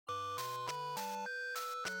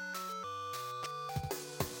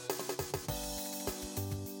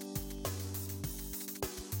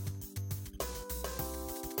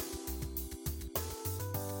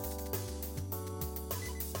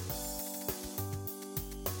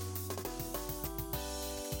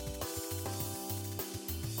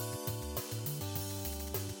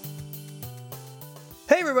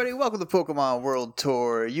everybody, welcome to Pokemon World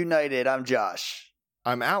Tour United. I'm Josh.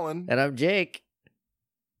 I'm Alan. And I'm Jake.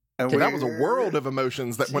 And that was a world of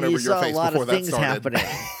emotions that went over your face before that started. Happening.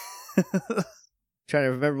 Trying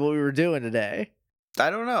to remember what we were doing today.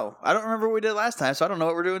 I don't know. I don't remember what we did last time, so I don't know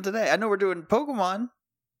what we're doing today. I know we're doing Pokemon.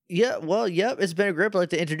 Yeah, well, yep, it's been a grip. I'd like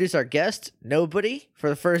to introduce our guest, Nobody,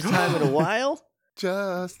 for the first time in a while.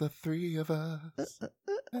 Just the three of us.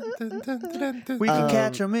 We can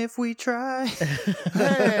catch them if we try.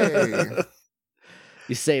 Hey!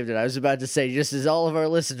 You saved it. I was about to say, just as all of our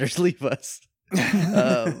listeners leave us.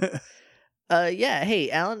 Yeah,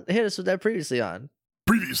 hey, Alan, hit us with that previously on.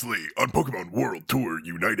 Previously on Pokemon World Tour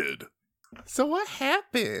United. So what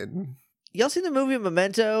happened? Y'all seen the movie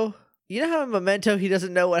Memento? You know how in Memento he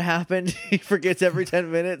doesn't know what happened? He forgets every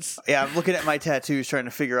 10 minutes? Yeah, I'm looking at my tattoos trying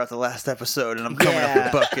to figure out the last episode, and I'm coming up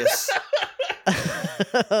with Buckus.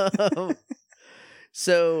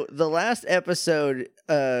 So the last episode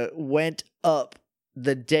went up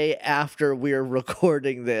the day after we were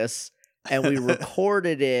recording this, and we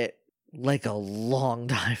recorded it like a long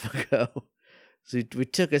time ago. So we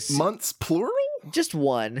took a... Months plural? Just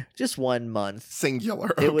one month.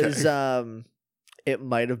 Singular. It okay. was, it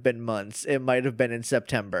might have been months. It might have been in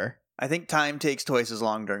September. I think time takes twice as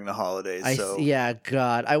long during the holidays. Yeah,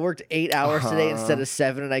 God. I worked 8 hours today instead of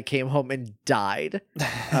 7, and I came home and died.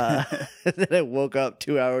 And then I woke up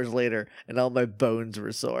 2 hours later, and all my bones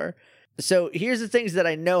were sore. So here's the things that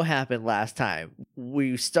I know happened last time.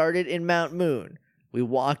 We started in Mount Moon. We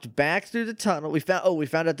walked back through the tunnel. We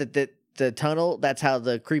found out that the tunnel, that's how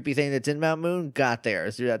the creepy thing that's in Mount Moon got there,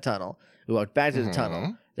 is through that tunnel. We walked back through the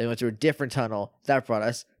tunnel. Then went through a different tunnel. That brought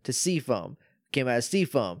us to Seafoam. Came out of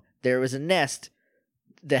Seafoam. There was a nest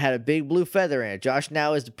that had a big blue feather in it. Josh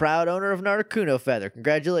now is the proud owner of an Articuno feather.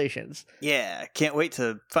 Congratulations. Yeah, can't wait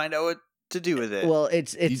to find out what to do with it. Well,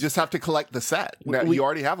 it's You just have to collect the set. Now, you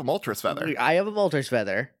already have a Moltres feather. I have a Moltres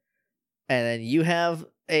feather, and then you have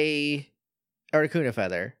a Articuno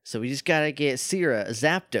feather. So we just gotta get Sierra a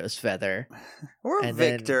Zapdos feather. Or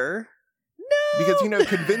Victor. Because,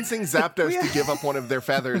 convincing Zapdos to give up one of their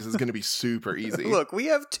feathers is going to be super easy. Look, we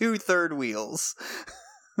have 2 third wheels.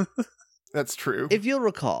 That's true. If you'll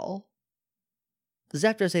recall,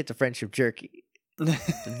 Zapdos ate the friendship jerky.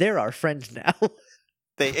 They're our friends now.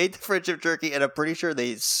 They ate the friendship jerky, and I'm pretty sure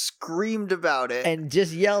they screamed about it. And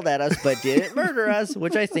just yelled at us, but didn't murder us,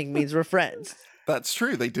 which I think means we're friends. That's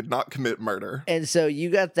true. They did not commit murder. And so you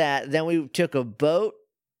got that. Then we took a boat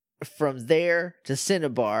from there to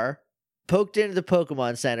Cinnabar, poked into the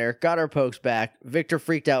Pokemon Center, got our pokes back. Victor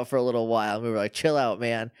freaked out for a little while. We were like, chill out,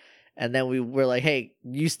 man. And then we were like, hey,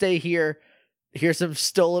 you stay here. Here's some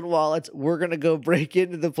stolen wallets. We're going to go break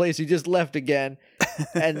into the place you just left again.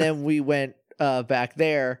 And then we went back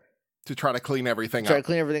there. To try to clean everything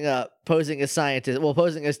up. Posing as scientists. Well,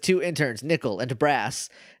 posing as 2 interns, Nickel and Brass,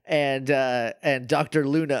 and Dr.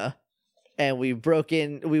 Luna. And we broke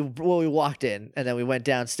in, we walked in, and then we went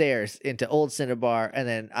downstairs into Old Cinnabar, and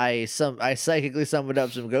then I psychically summoned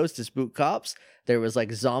up some ghosts to spook cops. There was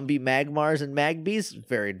like zombie Magmars and Magbies,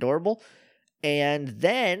 very adorable. And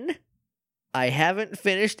then I haven't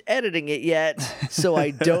finished editing it yet, so I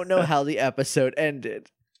don't know how the episode ended.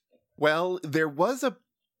 Well, there was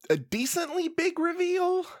a decently big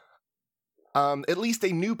reveal. At least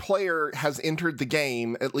a new player has entered the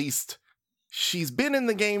game, at least... She's been in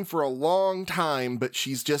the game for a long time, but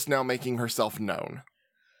she's just now making herself known.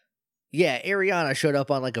 Yeah, Ariana showed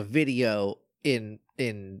up on like a video in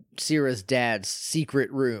Sierra's dad's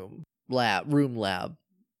secret room lab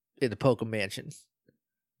in the Pokemon Mansion.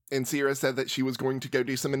 And Sierra said that she was going to go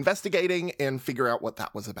do some investigating and figure out what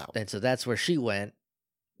that was about. And so that's where she went,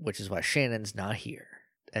 which is why Shannon's not here.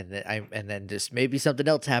 And then just maybe something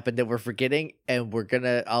else happened that we're forgetting, and we're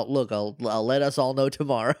gonna. I'll let us all know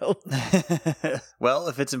tomorrow. Well,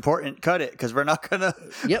 if it's important, cut it, because we're not gonna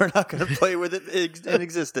play with it in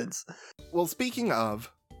existence. Well, speaking of,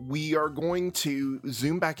 we are going to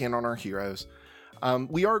zoom back in on our heroes.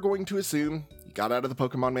 We are going to assume you got out of the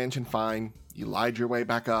Pokemon Mansion fine, you lied your way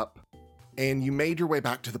back up, and you made your way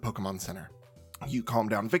back to the Pokemon Center. You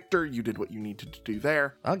calmed down Victor. You did what you needed to do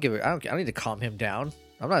there. I don't need to calm him down.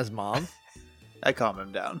 I'm not his mom. I calm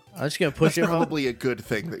him down. I'm just gonna push him. Probably a good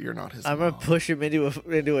thing that you're not his mom. I'm gonna push him into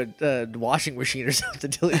a washing machine or something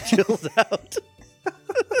until he chills out.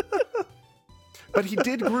 But he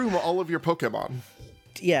did groom all of your Pokemon.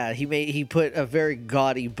 Yeah, he put a very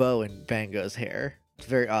gaudy bow in Bango's hair. It's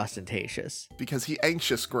very ostentatious. Because he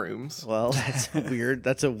anxious grooms. Well, that's weird.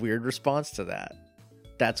 That's a weird response to that.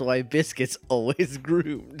 That's why Biscuit's always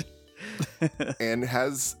groomed. And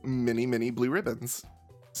has many, many blue ribbons.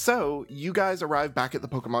 So, you guys arrive back at the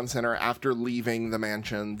Pokemon Center after leaving the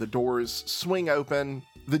mansion. The doors swing open.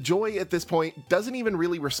 The Joy at this point doesn't even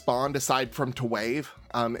really respond aside from to wave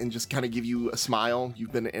and just kind of give you a smile.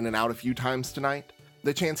 You've been in and out a few times tonight.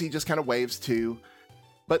 The Chansey just kind of waves too.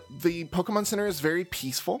 But the Pokemon Center is very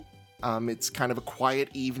peaceful. It's kind of a quiet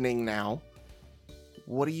evening now.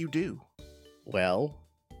 What do you do? Well,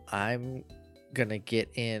 I'm gonna get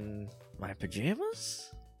in my pajamas.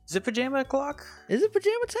 Is it pajama o'clock? Is it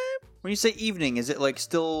pajama time? When you say evening, is it like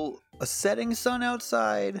still a setting sun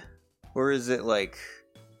outside? Or is it like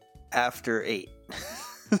after 8?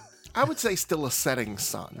 I would say still a setting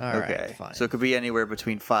sun. All right, Okay, fine. so it could be anywhere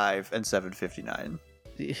between 5 and 7:59.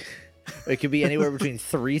 It could be anywhere between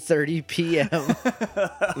 3:30 p.m.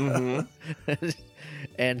 Mm-hmm.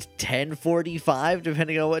 and 10:45,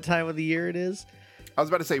 depending on what time of the year it is. I was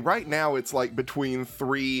about to say, right now it's like between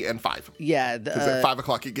 3 and 5. Yeah. Because at 5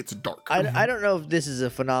 o'clock it gets dark. I don't know if this is a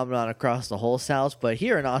phenomenon across the whole South, but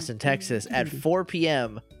here in Austin, Texas, at 4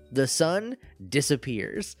 p.m., the sun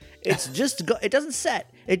disappears. It's just, it doesn't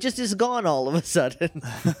set. It just is gone all of a sudden.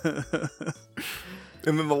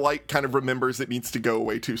 And then the light kind of remembers it needs to go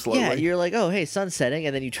away too slowly. Yeah, you're like, oh, hey, sun's setting,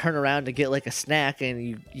 and then you turn around to get like a snack,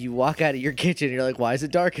 and you walk out of your kitchen, and you're like, why is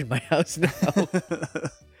it dark in my house now?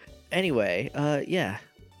 Anyway, yeah.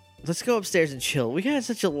 Let's go upstairs and chill. We had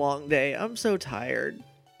such a long day. I'm so tired.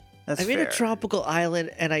 That's I'm in fair. a tropical island,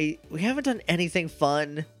 and we haven't done anything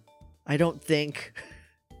fun. I don't think.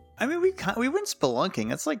 I mean, we went spelunking.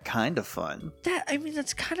 That's like kind of fun.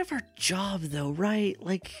 That's kind of our job, though, right?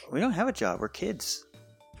 Like, We don't have a job. We're kids.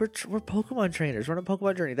 we're Pokemon trainers. We're on a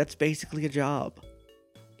Pokemon journey. That's basically a job,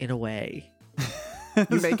 in a way.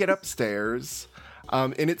 You make it upstairs,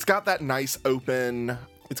 and it's got that nice open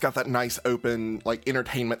like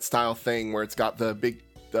entertainment style thing where it's got the big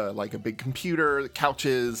like a big computer,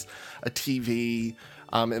 couches, a TV,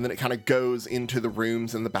 and then it kind of goes into the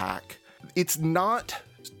rooms in the back. It's not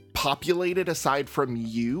populated aside from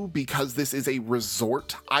you because this is a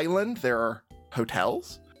resort island. There are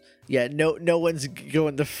hotels. Yeah, no one's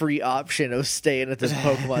going the free option of staying at this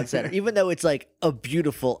Pokemon Center, even though it's like a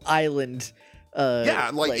beautiful island.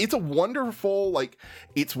 It's a wonderful, like,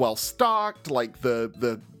 it's well stocked. Like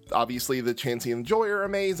the obviously the Chansey and Joy are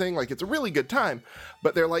amazing. Like, it's a really good time.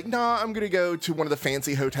 But they're like, nah, I'm gonna go to one of the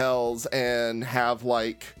fancy hotels and have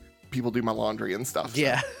like people do my laundry and stuff.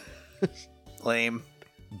 Yeah, Lame.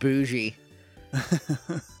 bougie.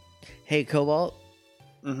 Hey, Cobalt.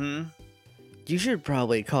 Mm-hmm. You should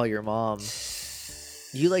probably call your mom.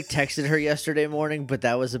 You like texted her yesterday morning, but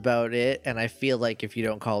that was about it. And I feel like if you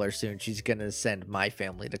don't call her soon, she's gonna send my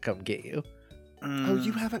family to come get you. Oh,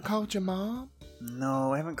 you haven't called your mom?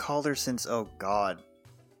 No, I haven't called her since, oh god.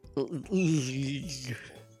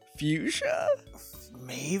 Fuchsia?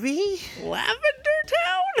 Maybe? Lavender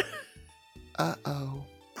Town? Uh-oh.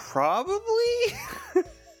 Probably?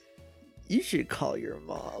 You should call your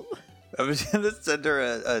mom. I was gonna send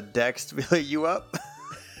her a text to be like, you up?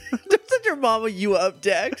 Don't send your mom a you up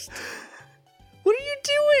text. What are you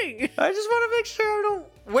doing? I just want to make sure I don't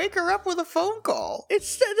wake her up with a phone call.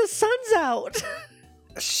 It's the sun's out.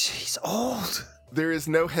 She's old. There is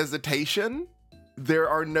no hesitation. There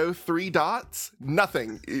are no 3 dots.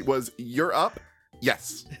 Nothing. It was, you're up.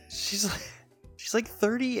 Yes. She's like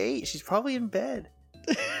 38. She's probably in bed.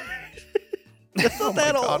 That's not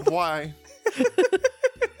that old. God, why?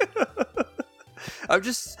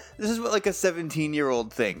 This is what like a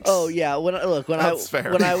 17-year-old thinks. Oh yeah, when That's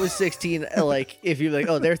fair. I was 16, like if you're like,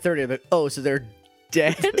 oh, they're 30, I'm like, oh, so they're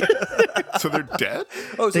dead. So they're dead?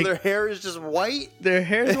 Oh, so they- their hair is just white? Their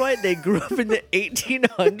hair's white. They grew up in the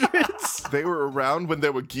 1800s. They were around when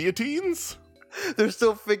there were guillotines? They're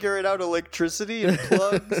still figuring out electricity and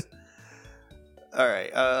plugs. All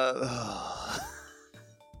right.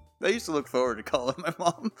 I used to look forward to calling my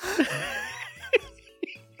mom.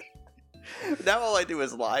 Now all I do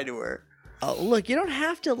is lie to her. Oh, look, you don't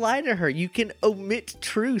have to lie to her. You can omit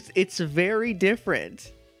truth. It's very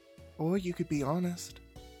different. Or you could be honest.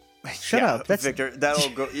 Shut up. That's Victor. That'll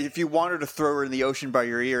go. If you want her to throw her in the ocean by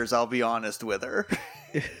your ears, I'll be honest with her.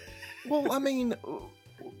 Well, I mean,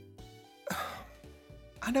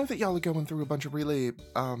 I know that y'all are going through a bunch of really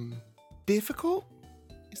difficult.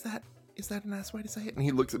 Is that a nice way to say it? And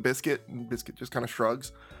he looks at Biscuit, and Biscuit just kind of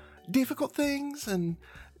shrugs. Difficult things and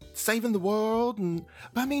saving the world,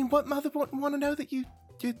 but I mean, what mother wouldn't want to know that you're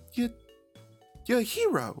a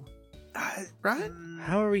hero, right?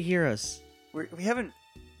 how are we heroes? We haven't.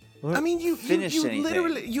 What? I mean, you Finished anything.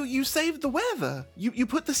 literally you saved the weather. You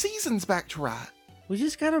put the seasons back to right. We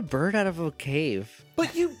just got a bird out of a cave.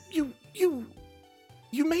 But you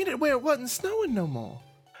made it where it wasn't snowing no more.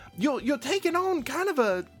 you're taking on kind of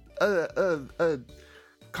a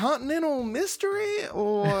continental mystery,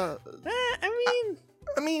 or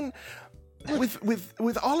I mean,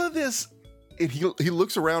 with all of this, and he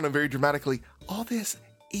looks around and very dramatically, all this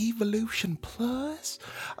evolution plus,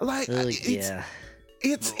 like it's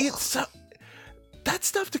that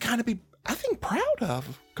stuff to kind of be, I think, proud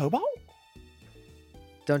of, Cobalt.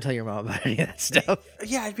 Don't tell your mom about any of that stuff.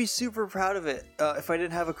 Yeah, I'd be super proud of it if I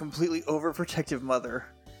didn't have a completely overprotective mother.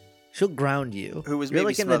 She'll ground you. Who was You're maybe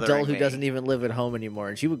like an smothering adult who me. doesn't even live at home anymore,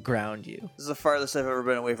 and she would ground you. This is the farthest I've ever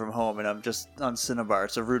been away from home, and I'm just on Cinnabar.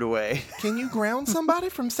 It's a route away. Can you ground somebody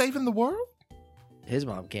from saving the world? His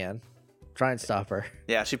mom can. Try and stop her.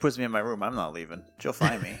 Yeah, she puts me in my room. I'm not leaving. She'll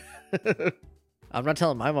find me. I'm not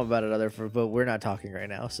telling my mom about it but we're not talking right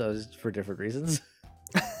now, so it's for different reasons.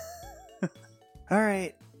 All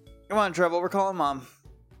right. Come on, Treble. We're calling Mom.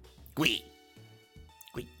 Squeak.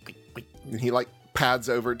 And he like pads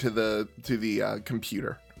over to the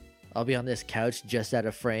computer. I'll be on this couch just out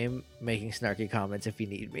of frame, making snarky comments if you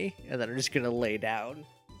need me, and then I'm just gonna lay down.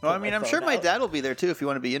 Well, I put mean, my I'm sure phone my out. dad will be there too if you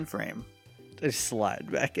want to be in frame. I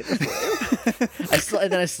slide back in the frame.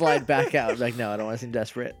 And then I slide back out. Like, no, I don't want to seem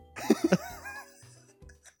desperate.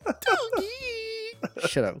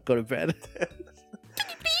 Shut up. Go to bed.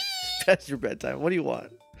 Past your bedtime. What do you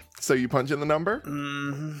want? So you punch in the number?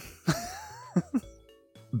 Mm-hmm.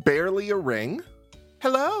 Barely a ring.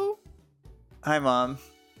 Hello? Hi, Mom.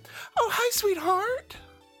 Oh, hi, sweetheart.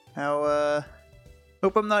 How,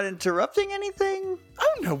 hope I'm not interrupting anything?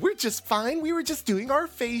 Oh, no, we're just fine. We were just doing our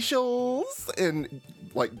facials. And,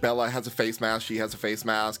 like, Bella has a face mask. She has a face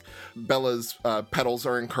mask. Bella's petals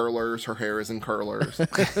are in curlers. Her hair is in curlers.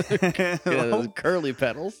 Yeah, those curly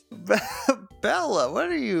petals. Bella, what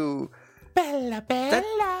are you? Bella.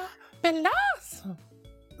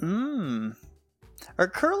 Are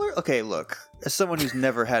curler? Okay, look. As someone who's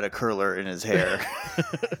never had a curler in his hair,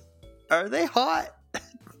 are they hot?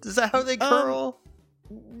 Is that how they curl?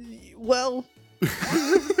 Well,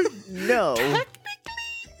 no.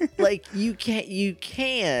 Like, you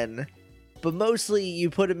can, but mostly you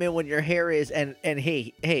put them in when your hair is, and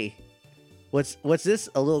hey, what's this?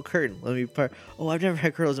 A little curtain. Let me oh, I've never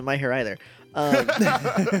had curls in my hair either.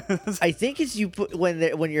 I think it's you put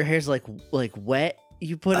when your hair's like wet,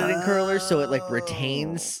 you put it in curlers so it like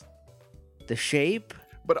retains the shape.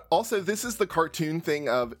 But also, this is the cartoon thing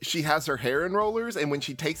of she has her hair in rollers, and when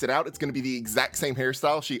she takes it out, it's going to be the exact same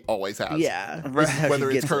hairstyle she always has. Yeah, Right. this is how she Whether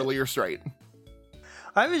it's gets curly or straight.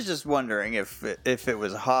 I was just wondering if it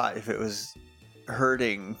was hot, if it was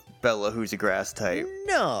hurting Bella, who's a grass type.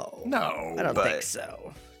 No, No. I don't but- think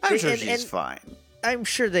so. I'm sure And- she's and fine. I'm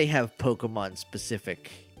sure they have Pokemon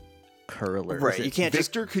specific curlers. Right, you can't just.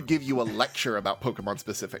 Victor could give you a lecture about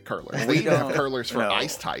Pokemon-specific curlers. We We even have don't- curlers for no.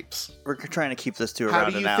 ice types. We're trying to keep this to How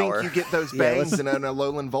around do an you think hour. you get those Yeah, bangs let's- in an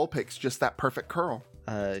Alolan Vulpix just that perfect curl?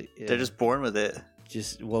 They're just born with it.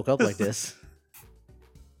 just woke up like this.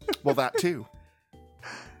 Well, that too.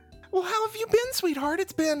 Well, how have you been, sweetheart?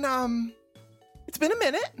 It's been a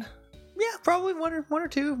minute. Yeah, probably one or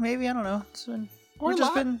two, maybe. I don't know. Or We've a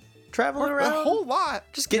just lot. been traveling Or around, a whole lot.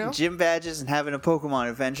 just getting you know? gym badges and having a Pokemon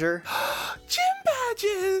adventure. Gym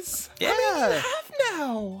badges. How many do Yeah. you have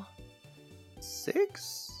now?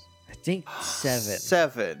 6, I think 7.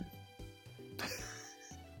 7.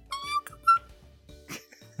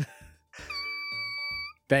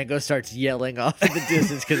 Bango starts yelling off in the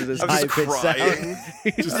distance because of this I'm high just pitched crying.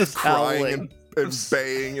 sound. He's Just crying howling. and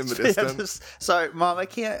baying in the I'm distance. just- sorry, Mom, I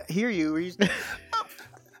can't hear you.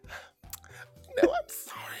 No, I'm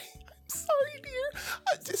sorry. I'm sorry, dear.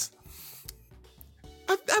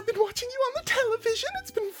 I've been watching you on the television.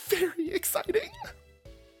 It's been very exciting.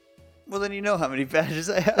 Well, then you know how many badges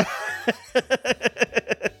I have.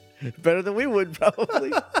 Better than we would,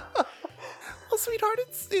 probably. Well, sweetheart,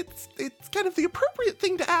 it's kind of the appropriate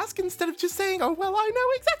thing to ask instead of just saying, "Oh, well, I know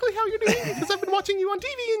exactly how you're doing because I've been watching you on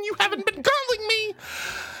TV and you haven't been calling me."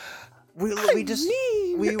 We just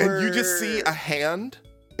And you just see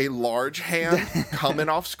a large hand coming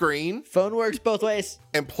off screen Phone works both ways.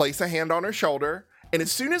 and place a hand on her shoulder. And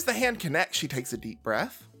as soon as the hand connects, she takes a deep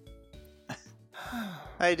breath.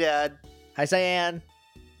 Hi, Dad. Hi, Cyan.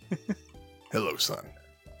 Hello, son.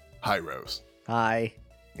 Hi, Rose. Hi.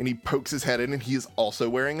 And he pokes his head in, and he is also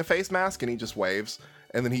wearing a face mask, and he just waves.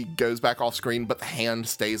 And then he goes back off screen, but the hand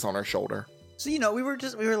stays on her shoulder. So, we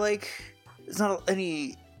were like, there's not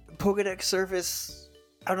any Pokedex surface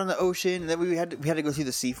out on the ocean. And then we had to go through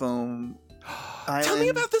the Seafoam Island. Tell me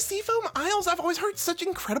about the Seafoam Isles. I've always heard such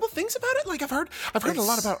incredible things about it. Like I've heard a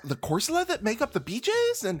lot about the Corsola that make up the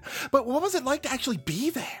beaches, but what was it like to actually be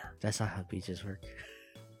there? That's not how beaches work.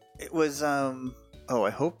 It was Oh, I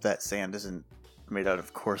hope that sand isn't made out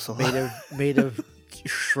of Corsola. made of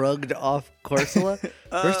shrugged off Corsola.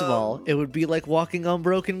 First of all, it would be like walking on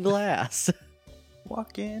broken glass.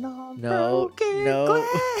 Walking on No, broken no.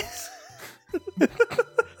 glass.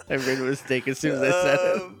 I made a mistake as soon as I said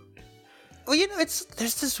it. Well,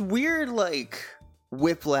 there's this weird like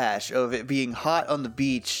whiplash of it being hot on the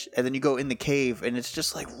beach, and then you go in the cave, and it's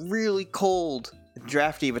just like really cold and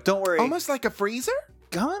drafty. But don't worry, Almost like a freezer?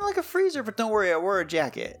 kind of like a freezer. But don't worry, I wore a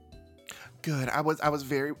jacket. Good. I was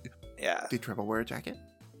very... Yeah, Did Trevor wear a jacket?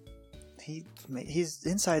 his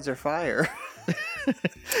insides are fire.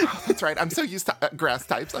 Oh, that's right. I'm so used to grass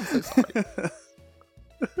types. I'm so sorry.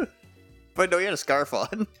 But no, he had a scarf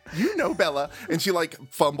on. You know Bella. And she like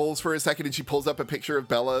fumbles for a second and she pulls up a picture of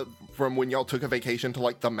Bella from when y'all took a vacation to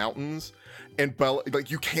like the mountains. And Bella, like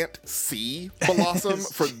you can't see Blossom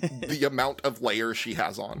for the amount of layers she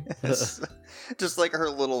has on. Just like her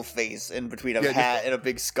little face in between a Yeah, hat and a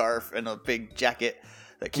big scarf and a big jacket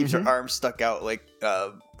that keeps her arms stuck out like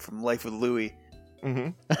from Life with Louie.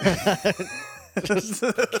 Mm-hmm. Just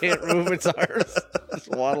can't move its arms. Just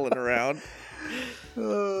waddling around.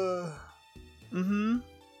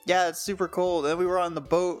 Yeah, it's super cold. And we were on the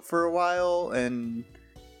boat for a while, and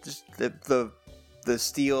just the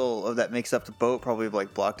steel of that makes up the boat probably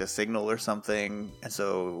like blocked a signal or something. And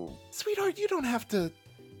so, Sweetheart, you don't have to...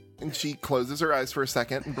 And she closes her eyes for a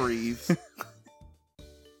second and breathes.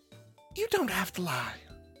 You don't have to lie.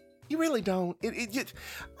 You really don't.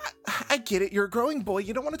 I get it. You're a growing boy.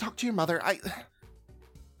 You don't want to talk to your mother. I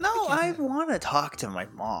want to talk to my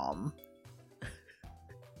mom.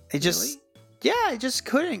 I just, Really? yeah, I just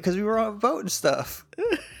couldn't because we were on a boat and stuff.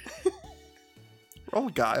 Roll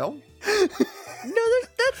guile. No,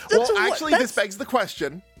 that's Well, a- actually, that's- this begs the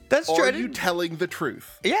question. That's true. Are I you didn't- telling the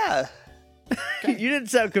truth? Yeah. you didn't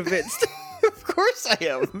sound convinced. Of course I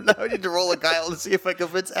am. Now I need to roll a guile to see if I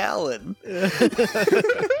convince Alan.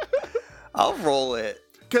 I'll roll it.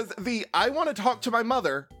 Because I want to talk to my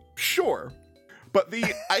mother, sure. But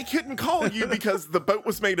I couldn't call you because the boat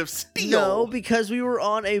was made of steel. No, because we were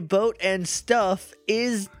on a boat and stuff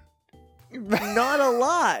is not a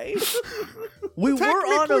lie. We were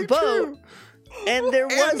on a Technically boat true. and there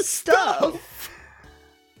was And stuff.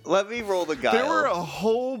 Let me roll the guile. There were a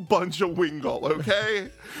whole bunch of Wingull, okay?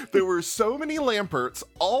 There were so many Lamperts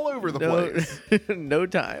all over the place. No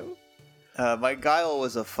time. My guile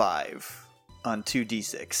was a 5 on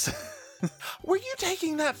 2d6. Were you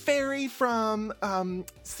taking that ferry from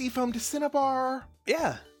Seafoam to Cinnabar?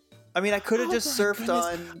 Yeah. I mean, I could have Oh just my surfed goodness.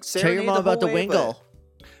 on Serenade Tell your mom the about the whole way, Wingull.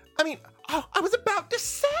 I mean, I was about to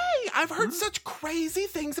say, I've heard such crazy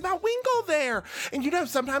things about Wingull there. And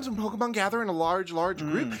sometimes when Pokemon gather in a large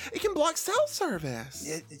group, it can block cell service.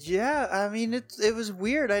 Yeah, I mean, it was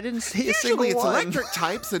weird. I didn't see a single Usually it's one. electric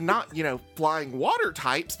types and not, flying water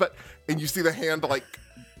types, and you see the hand like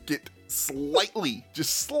get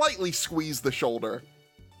just slightly squeeze the shoulder.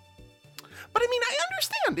 But I mean, I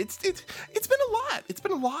understand. It's been a lot. It's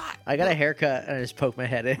been a lot. I got a haircut and I just poked my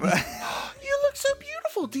head in. You look so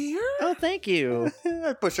beautiful, dear. Oh, thank you.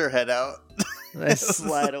 I push her head out. I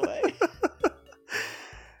slide away.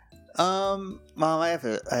 Mom, I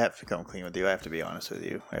have to come clean with you. I have to be honest with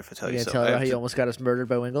you. I have to tell You you gonna something. tell her how you almost got us murdered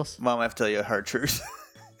by Wingles? Mom, I have to tell you a hard truth.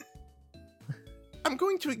 I'm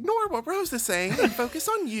going to ignore what Rose is saying and focus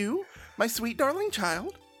on you, my sweet darling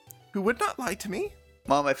child, who would not lie to me.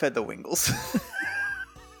 Mom, I fed the Wingles.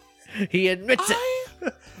 He admits it.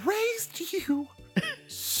 I raised you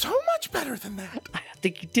so much better than that. I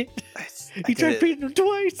think you did. I He did tried it. feeding him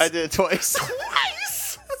twice. I did it twice.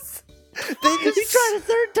 Twice! They He tried a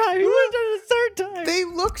third time. He went on a third time. They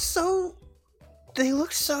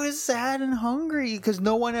look so sad and hungry because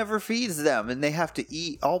no one ever feeds them, and they have to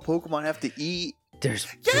eat. All Pokemon have to eat. There's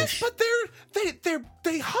Yes, fish. but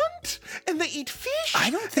they hunt and they eat fish. I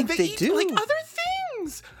don't think and they eat, do. like other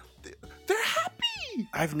things. They're happy.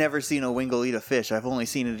 I've never seen a Wingull eat a fish. I've only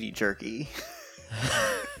seen it eat jerky.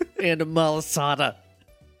 And a malasada.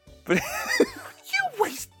 But You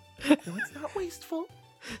waste. No, it's not wasteful.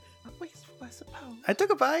 Not wasteful, I suppose. I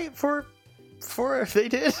took a bite for they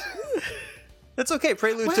did. That's okay.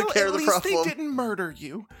 Prelude Well, took care of at the least problem. they didn't murder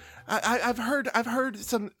you. I've heard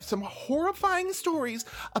some horrifying stories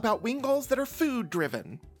about Wingulls that are food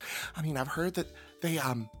driven. I mean, I've heard that they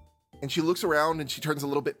and she looks around and she turns a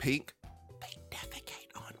little bit pink. They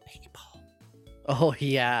defecate on people. Oh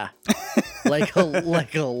yeah, like a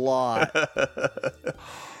lot.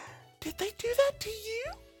 Did they do that to you?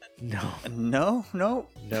 No, No.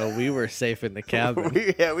 we were safe in the cabin.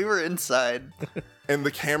 we were inside. And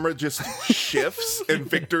the camera just shifts, and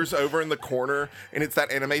Victor's over in the corner, and it's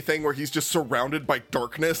that anime thing where he's just surrounded by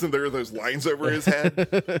darkness, and there are those lines over his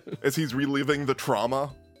head as he's reliving the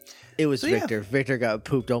trauma. It was So, yeah. Victor. Victor got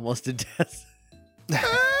pooped almost to death.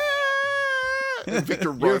 And Victor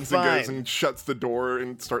You're runs and goes fine. and shuts the door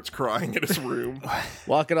and starts crying in his room.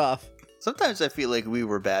 Walk it off. Sometimes I feel like we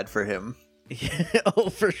were bad for him. Oh,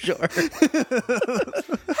 for sure.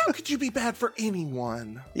 How could you be bad for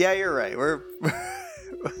anyone? Yeah, you're right. We're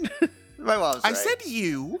my mom's I right. said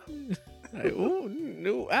you. Oh,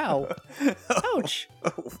 no. Ow. Ouch.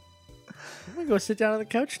 Oh. I'm going to go sit down on the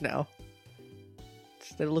couch now.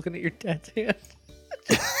 Instead of looking at your dad's hand.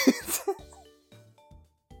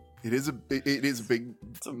 It is a big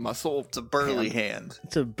muscle. It's a burly hand.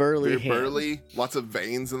 It's a burly Very hand. burly, lots of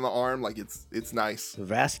veins in the arm. Like it's nice.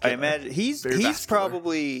 Vascular. I imagine he's Very vascular.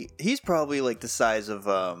 probably like the size of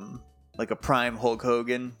like a prime Hulk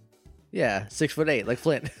Hogan. Yeah, 6'8", like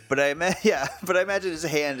Flint. But I imagine his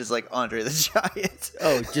hand is like Andre the Giant.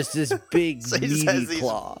 Oh, just this big, So he just has meaty these-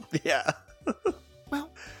 claw. Yeah.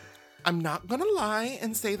 Well, I'm not gonna lie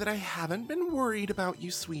and say that I haven't been worried about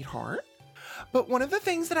you, sweetheart. But one of the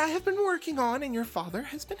things that I have been working on, and your father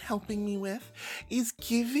has been helping me with, is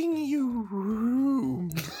giving you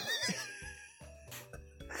room.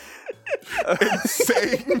 And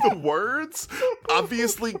saying the words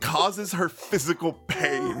obviously causes her physical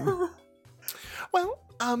pain. Well,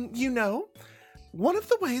 one of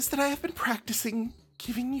the ways that I have been practicing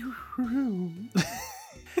giving you room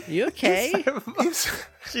You okay? is,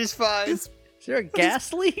 She's fine. is, Is there a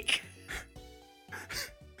gas leak?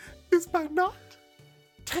 is by not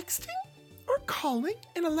texting or calling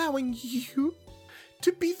and allowing you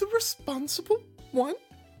to be the responsible one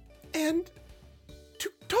and to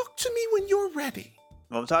talk to me when you're ready.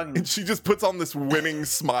 Well, I'm talking. And she just puts on this winning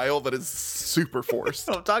smile that is super forced.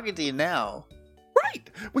 I'm talking to you now. Right,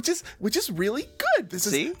 which is really good. This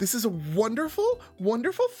See? is a wonderful,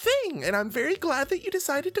 wonderful thing, and I'm very glad that you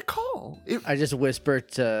decided to call. I just whispered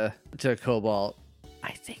to Cobalt,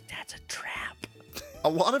 I think that's a trap. A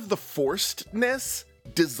lot of the forcedness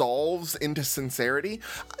dissolves into sincerity.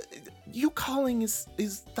 You calling is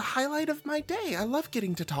the highlight of my day. I love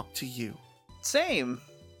getting to talk to you. Same.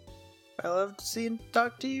 I love to see and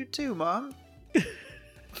talk to you too, Mom.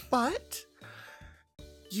 But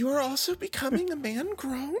you are also becoming a man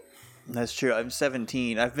grown. That's true. I'm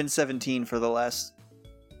 17. I've been 17 for the last,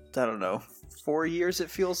 I don't know, 4 years. It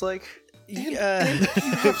feels like. Yeah, You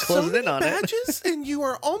have so closing many in on it. badges, and you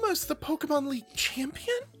are almost the Pokemon League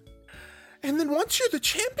champion. And then once you're the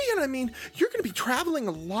champion, I mean, you're going to be traveling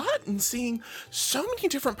a lot and seeing so many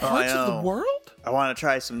different Oh, I parts of the know. world. I want to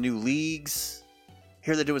try some new leagues.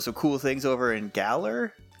 Hear they're doing some cool things over in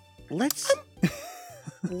Galar.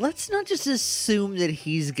 let's not just assume that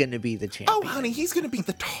he's gonna be the champion. Oh, honey, he's going to beat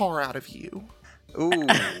the tar out of you. Ooh.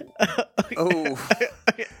 Oh.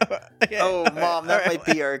 Oh, Mom, that might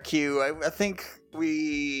be our cue. I think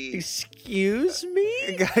we Excuse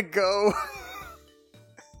me? gotta go.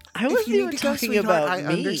 I If wasn't you even need to go, talking sweetheart, about I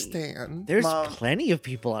me. understand. There's Mom. plenty of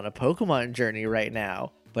people on a Pokemon journey right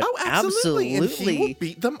now, but Oh, absolutely. And he will absolutely,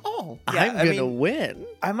 beat them all. Yeah, I'm I gonna mean- win.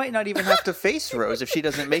 I might not even have to face Rose if she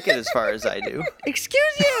doesn't make it as far as I do.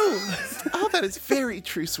 Excuse you. Oh, that is very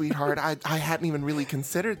true, sweetheart. I hadn't even really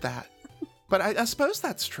considered that. But I suppose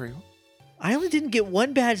that's true. I only didn't get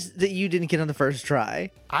one badge that you didn't get on the first try.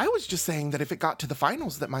 I was just saying that if it got to the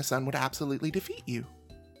finals, that my son would absolutely defeat you.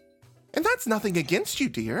 And that's nothing against you,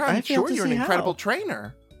 dear. I I'm fail sure to you're an see how. incredible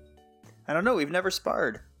trainer. I don't know. We've never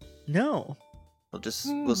sparred. No.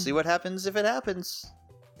 We'll see what happens if it happens.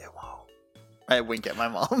 It won't. I wink at my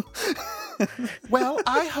mom. Well,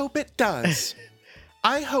 I hope it does.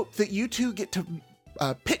 I hope that you two get to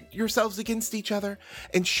pit yourselves against each other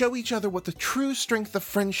and show each other what the true strength of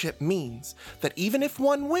friendship means. That even if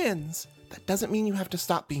one wins, that doesn't mean you have to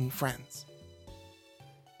stop being friends.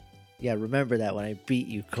 Yeah, remember that when I beat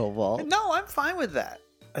you, Cobalt. No, I'm fine with that.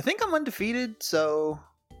 I think I'm undefeated, so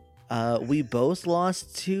We both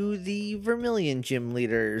lost to the Vermilion gym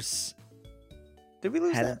leaders. did we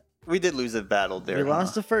lose Had- that? We did lose a battle there. We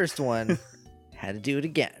lost the first one. Had to do it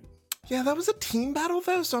again. Yeah, that was a team battle,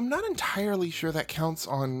 though, so I'm not entirely sure that counts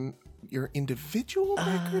on your individual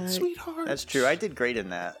record, sweetheart. That's true. I did great in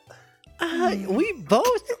that. We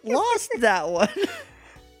both lost that one.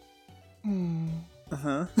 Hmm.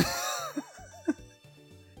 Uh-huh.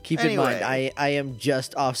 Keep in mind, Anyway. I am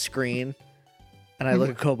just off screen, and I look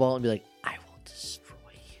at Cobalt and be like, I will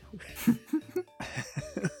destroy you.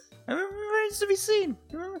 Remains to be seen.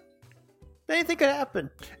 Anything could happen.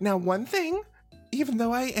 Now, one thing even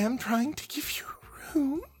though I am trying to give you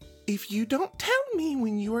room, if you don't tell me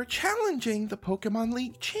when you are challenging the Pokemon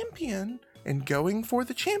League champion and going for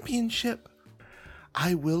the championship,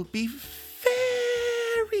 I will be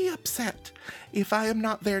very upset if I am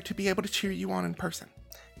not there to be able to cheer you on in person.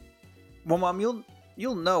 Well, Mom,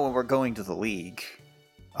 you'll know when we're going to the league,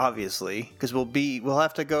 obviously, because we'll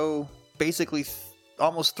have to go basically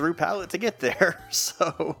almost through Pallet to get there.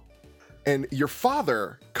 So, and your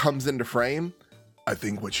father comes into frame. I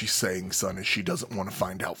think what she's saying, son, is she doesn't want to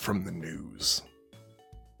find out from the news.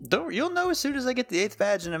 you'll know as soon as I get the 8th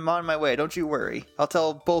badge and I'm on my way. Don't you worry. I'll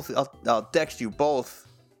tell both. I'll text you both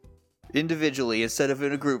individually instead of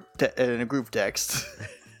in a group text.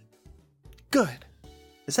 Good.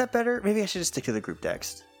 Is that better? Maybe I should just stick to the group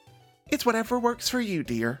text. It's whatever works for you,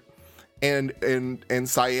 dear. And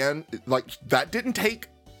Cyan, like, that didn't take,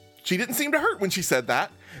 she didn't seem to hurt when she said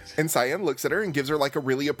that. And Cyan looks at her and gives her like a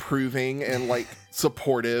really approving and like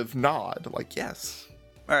supportive nod. Like, yes.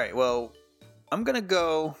 All right. Well, I'm gonna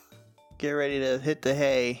go get ready to hit the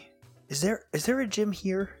hay. Is there a gym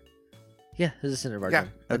here? Yeah, there's a Cinnabar Yeah,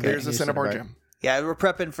 gym. Okay. there's a Cinnabar gym. Yeah, we're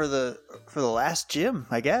prepping for the last gym,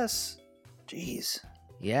 I guess. Jeez.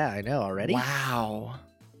 Yeah, I know already. Wow.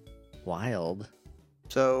 Wild.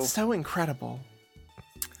 So So incredible.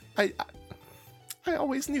 I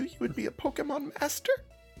always knew you would be a Pokemon master.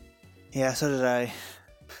 yeah, so did I.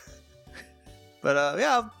 But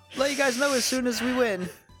yeah, I'll let you guys know as soon as we win.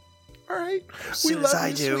 All right. As We soon as love I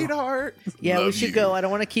you, do. sweetheart. Yeah, we Love should you. go. I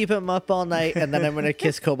don't want to keep him up all night, and then I'm going to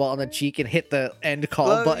kiss Cobalt on the cheek and hit the end call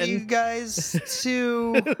Love button. you guys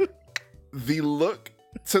too. The look.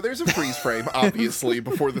 So there's a freeze frame, obviously,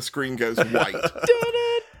 before the screen goes white.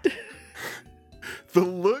 The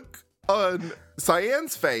look on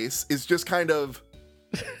Cyan's face is just kind of,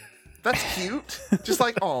 that's cute. Just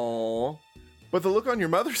like, aw. But the look on your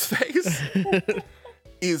mother's face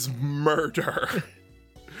is murder.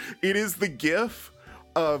 It is the gif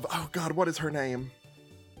of, oh God, what is her name?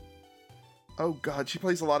 Oh God, she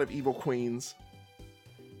plays a lot of evil queens.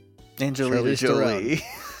 Angelina Charlize Jolie.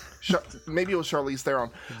 Maybe it was Charlize Theron.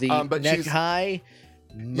 The but neck she's- high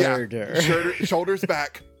murder. Yeah, shoulders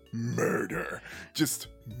back, murder. Just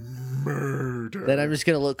murder. Then I'm just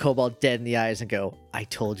going to look Cobalt dead in the eyes and go, I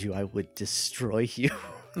told you I would destroy you.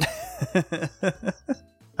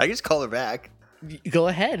 I just call her back. Go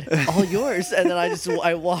ahead. All yours. And then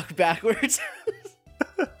I walk backwards.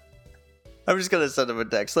 I'm just gonna send him a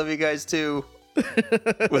text. Love you guys too.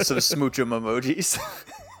 With some smoochum emojis.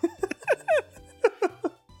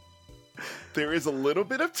 There is a little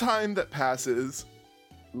bit of time that passes.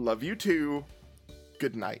 Love you too.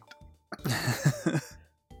 Good night.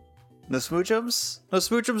 No smoochums? No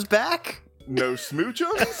smoochums back? No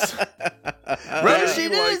smoochums? Rosie you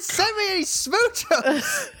didn't like- send me any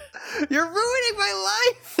smoochums! You're ruining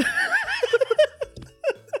my life!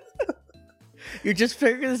 You're just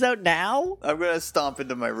figuring this out now? I'm gonna stomp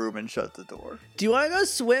into my room and shut the door. Do you want to go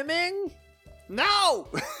swimming? No!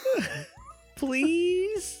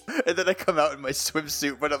 Please? And then I come out in my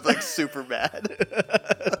swimsuit, but I'm like super mad.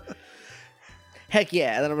 Heck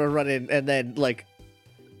yeah. And then I'm going to run in and then like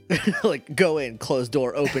go in, close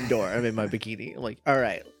door, open door. I'm in my bikini. I'm like, all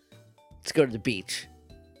right, let's go to the beach.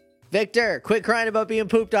 Victor, quit crying about being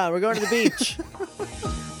pooped on. We're going to the beach.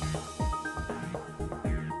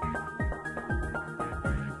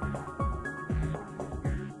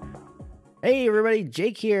 Hey, everybody.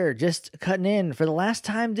 Jake here, just cutting in for the last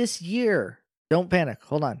time this year. Don't panic.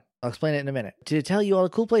 Hold on. I'll explain it in a minute. To tell you all the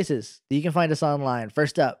cool places that you can find us online.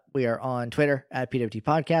 First up, we are on Twitter at PWT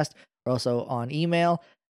Podcast. We're also on email,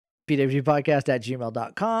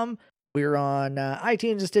 pwtpodcast@gmail.com. We're on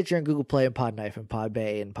iTunes and Stitcher and Google Play and Podknife and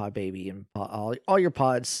Podbay and Podbaby and all your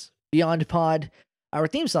pods beyond pod. Our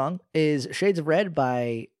theme song is Shades of Red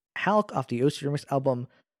by Halk off the OC Remix album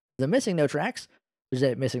The Missing No Tracks, which is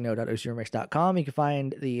at missingno.ocremix.com. You can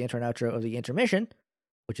find the intro and outro of the intermission,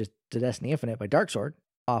 which is To Destiny Infinite by Darksword,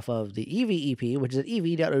 off of the EV EP, which is at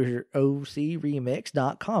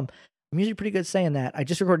ev.ocremix.com. I'm usually pretty good saying that. I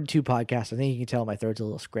just recorded 2 podcasts. I think you can tell my throat's a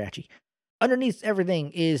little scratchy. Underneath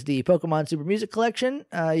everything is the Pokemon Super Music Collection.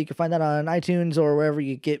 You can find that on iTunes or wherever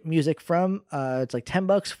you get music from. It's like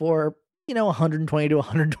 $10 for, 120 to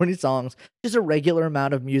 120 songs. Just a regular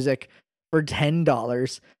amount of music for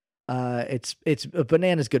 $10. It's a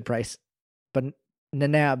bananas good price. But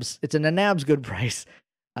Nanabs, it's a Nanabs good price.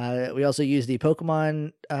 We also use the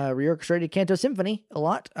Pokemon Reorchestrated Kanto Symphony a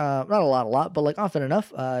lot. Not a lot, but like often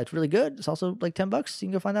enough. It's really good. It's also like $10. You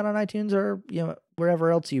can go find that on iTunes or wherever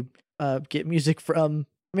else you get music from.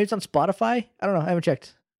 Maybe it's on Spotify. I don't know. I haven't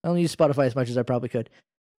checked. I don't use Spotify as much as I probably could.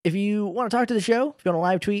 If you want to talk to the show, if you want to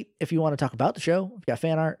live tweet, if you want to talk about the show, if you got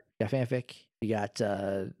fan art, you got fanfic, you got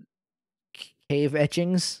cave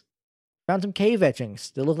etchings. Found some cave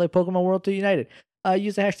etchings that look like Pokemon World Tour United.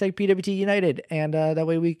 Use the hashtag PWT United, and that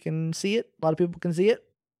way we can see it. A lot of people can see it.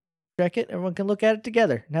 Check it. Everyone can look at it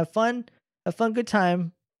together and have fun. Have fun, good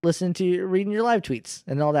time. Listen to reading your live tweets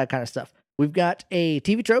and all that kind of stuff. We've got a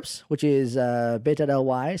TV Tropes, which is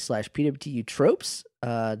bit.ly/PWTU Tropes.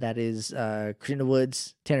 That is Christina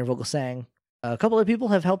Woods, Tanner Vogelsang. A couple of people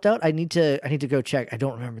have helped out. I need to go check. I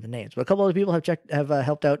don't remember the names, but a couple of people have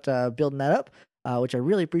helped out building that up, which I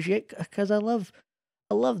really appreciate because I love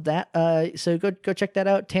that. So go check that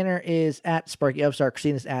out. Tanner is at Sparky Upstart.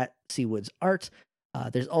 Christina's at Seawoods Art.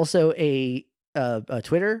 There's also a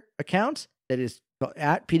Twitter account that is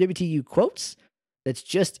at PWTU Quotes. That's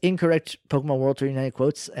just incorrect Pokemon World Tour United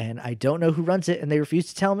quotes, and I don't know who runs it, and they refuse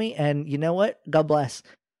to tell me. And you know what? God bless.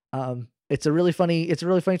 It's a really funny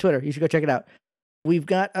Twitter. You should go check it out. We've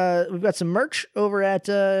got some merch over at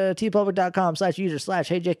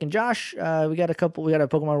tpublic.com/user/HeyJakeandJosh. We got a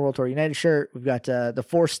Pokemon World Tour United shirt. We've got the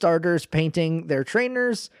 4 starters painting their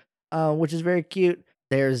trainers, which is very cute.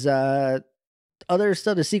 There's other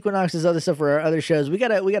stuff, the Sequinox, there's other stuff for our other shows. We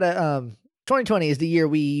got 2020 is the year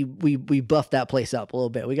we buffed that place up a little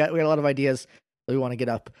bit. We got a lot of ideas that we want to get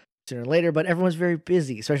up sooner or later, but everyone's very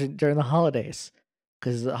busy, especially during the holidays,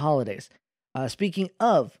 because of the holidays. Speaking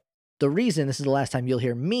of, the reason this is the last time you'll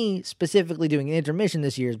hear me specifically doing an intermission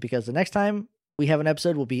this year is because the next time we have an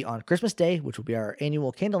episode will be on Christmas Day, which will be our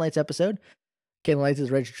annual Candle Nights episode. Candle Nights is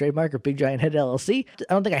a registered trademark of Big Giant Head LLC.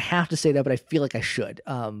 I don't think I have to say that, but I feel like I should.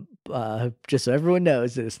 Just so everyone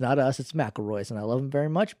knows that it's not us, it's McElroy's, and I love them very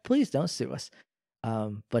much. Please don't sue us.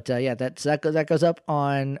 That goes up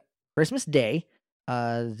on Christmas Day.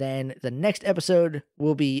 Then the next episode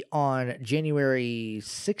will be on January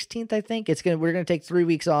 16th, I think. We're gonna take 3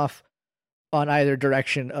 weeks off on either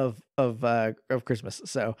direction of Christmas.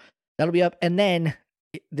 So that'll be up. And then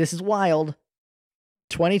this is wild.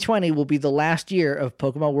 2020 will be the last year of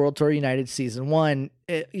Pokemon World Tour United Season 1.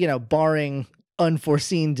 Barring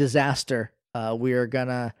unforeseen disaster, we're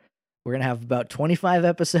gonna have about 25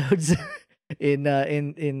 episodes in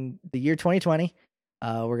the year 2020.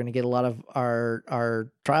 We're gonna get a lot of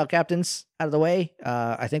our trial captains out of the way.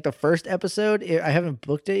 I think the first episode, I haven't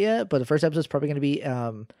booked it yet, but the first episode is probably gonna be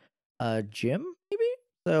Jim, maybe.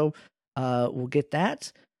 So we'll get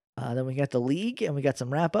that. Then we got the league, and we got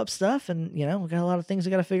some wrap up stuff, and we got a lot of things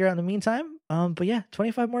we got to figure out in the meantime. But yeah,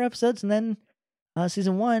 25 more episodes, and then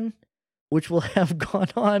season 1, which will have gone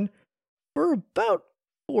on for about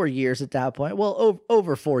 4 years at that point. Well,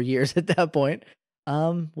 over 4 years at that point.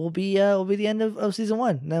 Will be the end of season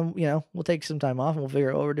 1. And then we'll take some time off, and we'll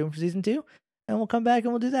figure out what we're doing for season 2, and we'll come back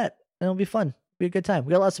and we'll do that, and it'll be fun. Be a good time.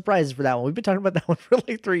 We got a lot of surprises for that one. We've been talking about that one for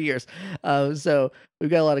like 3 years. So we've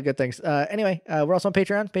got a lot of good things. Anyway, we're also on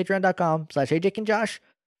Patreon, patreon.com/HeyJakeandJosh.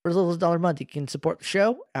 For as little as $1 a month, you can support the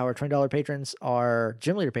show. Our $20 patrons are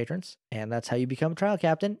gym leader patrons, and that's how you become a trial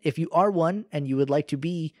captain. If you are one and you would like to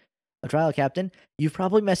be a trial captain, you've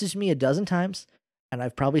probably messaged me a dozen times, and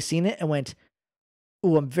I've probably seen it and went,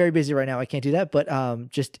 "Ooh, I'm very busy right now. I can't do that." But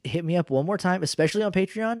just hit me up one more time, especially on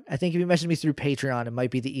Patreon. I think if you message me through Patreon, it might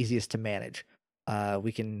be the easiest to manage.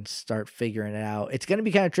 We can start figuring it out. It's going to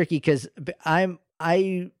be kind of tricky because I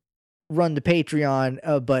run the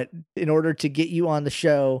Patreon, but in order to get you on the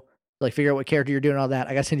show, like figure out what character you're doing, all that,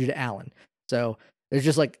 I got to send you to Alan. So there's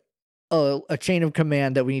just like a chain of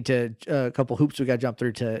command that we need to, a couple hoops we got to jump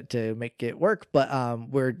through to make it work. But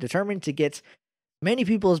we're determined to get many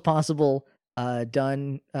people as possible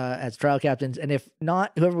done as trial captains. And if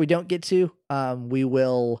not, whoever we don't get to, we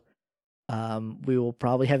will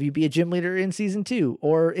probably have you be a gym leader in season 2,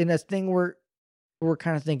 or in a thing we're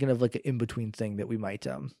kind of thinking of, like an in-between thing that we might,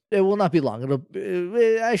 it will not be long.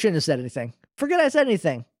 I shouldn't have said anything. Forget I said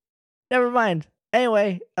anything. Never mind.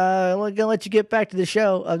 Anyway, we're gonna let you get back to the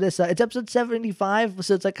show of this. It's episode 75,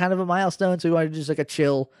 so it's like kind of a milestone. So we wanted to just like a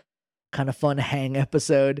chill, kind of fun hang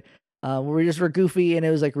episode, where we're goofy, and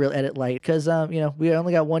it was like real edit light, because we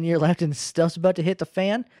only got 1 year left and stuff's about to hit the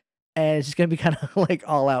fan. And it's just going to be kind of like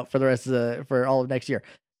all out for the rest of for all of next year.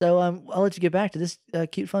 So I'll let you get back to this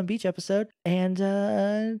cute, fun beach episode. And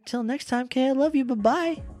until next time, Kay, I love you.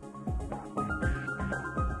 Bye-bye.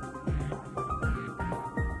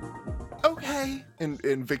 Okay.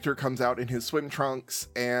 And Victor comes out in his swim trunks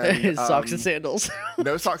and his socks and sandals.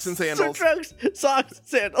 No socks and sandals. Swim trunks, socks, and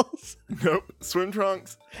sandals. Nope. Swim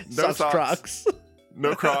trunks. No socks. Crocs.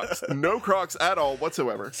 No Crocs. No Crocs at all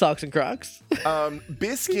whatsoever. Socks and Crocs.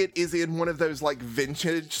 Biscuit is in one of those like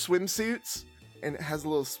vintage swimsuits, and it has a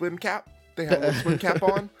little swim cap. They have a little swim cap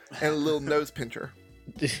on and a little nose pincher.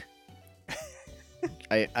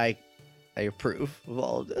 I approve of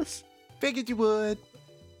all of this. Figured you would.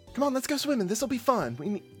 Come on, let's go swimming. This'll be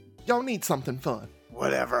fun. Y'all need something fun.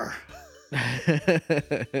 Whatever.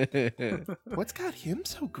 What's got him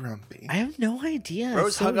so grumpy? I have no idea.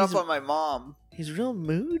 Rose So hung up he's- on my mom. He's real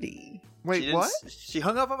moody. She Wait, didn't what? She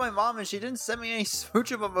hung up on my mom and she didn't send me any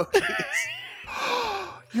smoochum emojis.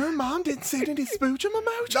 Your mom didn't send any smoochum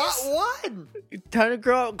emojis? Not one. Time to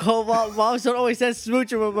grow up, Cole. Moms don't always send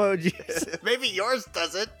smoocher emojis. Maybe yours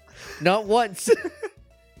doesn't. Not once.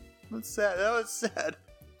 That's sad. That was sad.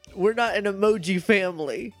 We're not an emoji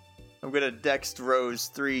family. I'm gonna text Rose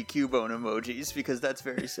 3 Cubone emojis because that's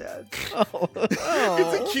very sad. Oh. It's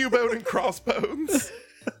a Cubone and crossbones.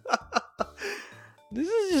 This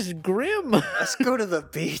is just grim. Let's go to the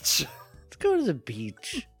beach. Let's go to the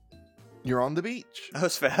beach. You're on the beach. That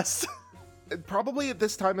was fast. Probably at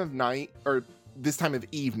this time of night, or this time of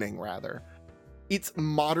evening, rather. It's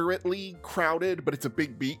moderately crowded, but it's a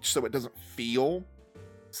big beach, so it doesn't feel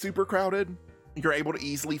super crowded. You're able to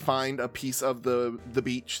easily find a piece of the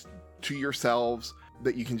beach to yourselves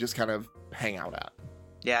that you can just kind of hang out at.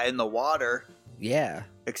 Yeah, in the water. Yeah.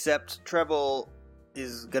 Except Treble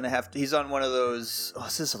is gonna have to. He's on one of those. Oh,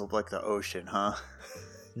 this is like the ocean, huh?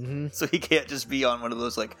 Mm-hmm. So he can't just be on one of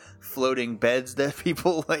those like floating beds that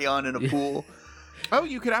people lay on in a pool. Oh,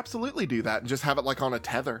 you could absolutely do that and just have it like on a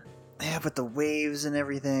tether. Yeah, but the waves and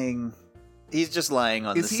everything. He's just lying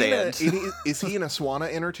on Is the he sand. is he in a Swana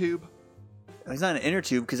inner tube? He's not in an inner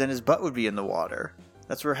tube because then his butt would be in the water.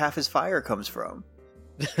 That's where half his fire comes from.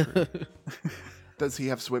 Does he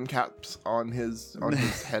have swim caps on his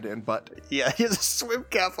head and butt? Yeah, he has a swim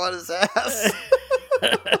cap on his ass.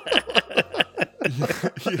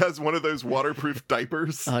 He has one of those waterproof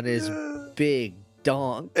diapers. On his big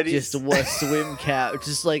donk. And Just he's- one swim cap.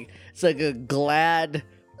 Just like, it's like a Glad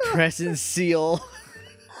press and seal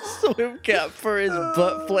swim cap for his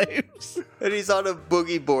butt flames. And he's on a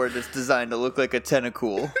boogie board that's designed to look like a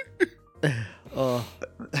tentacle. Oh.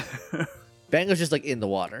 Bango's just like in the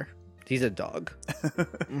water. He's a dog.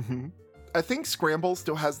 Mm-hmm. I think Scramble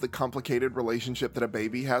still has the complicated relationship that a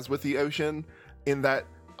baby has with the ocean, in that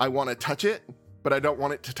I want to touch it, but I don't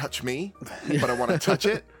want it to touch me. But I want to touch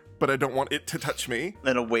it, but I don't want it to touch me.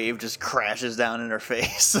 Then a wave just crashes down in her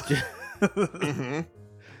face. Mm-hmm.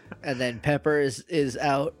 And then Pepper is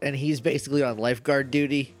out, and he's basically on lifeguard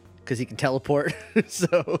duty because he can teleport.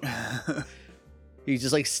 So he's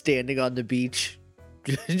just like standing on the beach,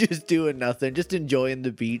 just doing nothing, just enjoying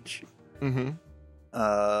the beach. Mm-hmm.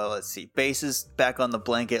 Let's see. Bass is back on the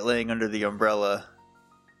blanket laying under the umbrella.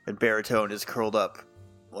 And Baritone is curled up,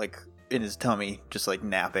 like, in his tummy, just, like,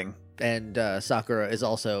 napping. And Sakura is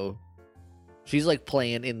also, she's like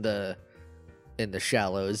playing in the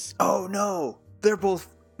shallows. Oh, no! They're both...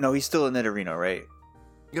 No, he's still in Nidorino, right?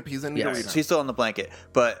 Yep, he's in Yes. Dorito. So he's still on the blanket.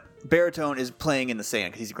 But Baritone is playing in the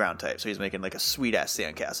sand, because he's ground type, so he's making, like, a sweet-ass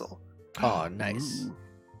sandcastle. Oh, nice. Ooh.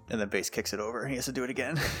 And then Bass kicks it over, and he has to do it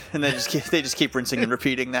again. And they just keep rinsing and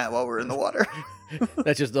repeating that while we're in the water.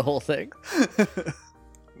 That's just the whole thing.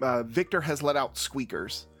 Victor has let out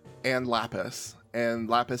Squeakers and Lapis, and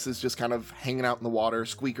Lapis is just kind of hanging out in the water.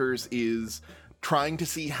 Squeakers is trying to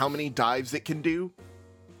see how many dives it can do.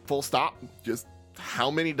 Full stop. Just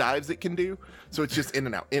how many dives it can do. So it's just in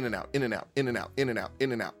and out, in and out, in and out, in and out, in and out,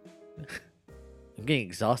 in and out. I'm getting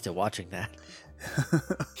exhausted watching that.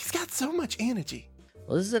 He's got so much energy.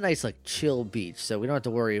 Well, this is a nice like chill beach, so we don't have to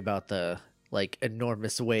worry about the like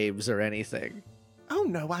enormous waves or anything. Oh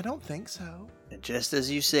no, I don't think so. And just as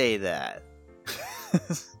you say that,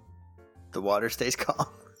 the water stays calm.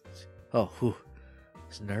 Oh, whew. I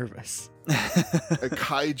was nervous. A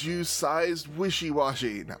kaiju-sized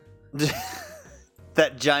wishy-washy. No.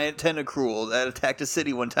 That giant tentacruel that attacked a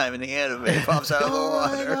city one time in the anime pops out of the Oh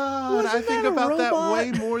my water. God, Wasn't I think that a about that robot?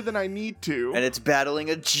 way more than I need to. And it's battling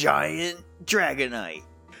a giant Dragonite.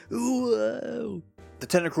 Whoa. The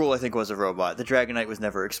tentacruel, I think, was a robot. The Dragonite was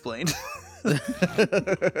never explained.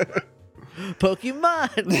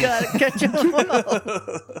 Pokemon, gotta catch them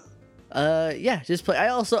all. Yeah, just play.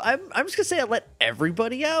 I'm just gonna say I let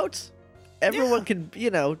everybody out. Everyone can,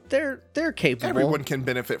 they're capable. Everyone can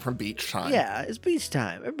benefit from beach time. Yeah, it's beach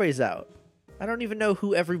time. Everybody's out. I don't even know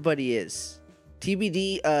who everybody is.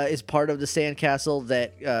 TBD is part of the sandcastle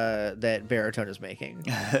that Baritone is making.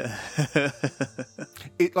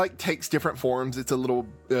 It like takes different forms. It's a little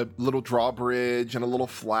drawbridge and a little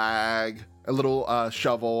flag, a little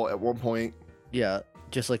shovel at one point. Yeah,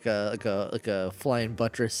 just like a flying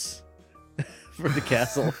buttress for the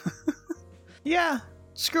castle. Yeah,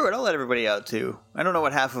 screw it. I'll let everybody out too. I don't know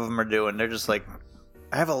what half of them are doing. They're just like,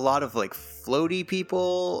 I have a lot of like floaty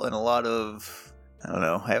people and a lot of I don't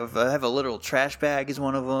know. I have a literal trash bag is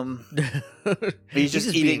one of them. He's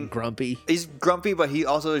just being eating- grumpy. He's grumpy, but he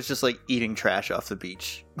also is just like eating trash off the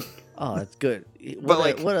beach. Oh, that's good.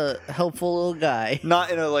 But, What a helpful little guy. Not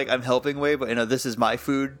in a like I'm helping way, but in a this is my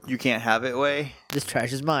food, you can't have it way. This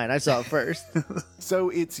trash is mine. I saw it first. So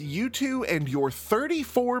it's you two and your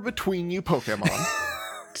 34 between you Pokemon.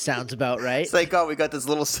 Sounds about right. Thank God we got this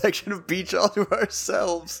little section of beach all to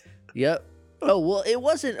ourselves. Yep. Oh, well, it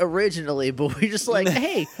wasn't originally, but we just like,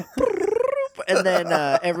 hey, and then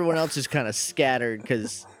everyone else is kind of scattered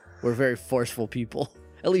because we're very forceful people.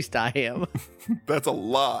 At least I am. That's a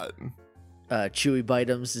lot. Chewy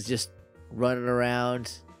Bitems is just running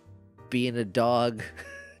around, being a dog.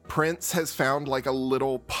 Prince has found like a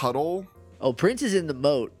little puddle. Oh, Prince is in the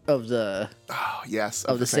moat of the Oh, yes.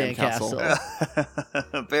 of the sandcastle.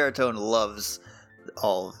 Baritone loves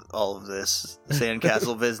all of this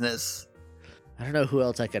sandcastle business. I don't know who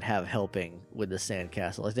else I could have helping with the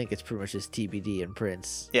sandcastle. I think it's pretty much just TBD and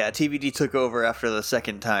Prince. Yeah, TBD took over after the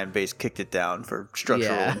second time Base kicked it down for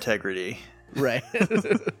structural Yeah. integrity. Right.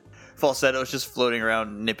 Falsetto's just floating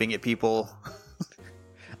around nipping at people.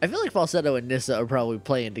 I feel like Falsetto and Nissa are probably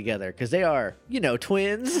playing together because they are,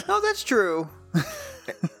 twins. Oh, that's true.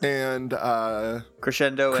 And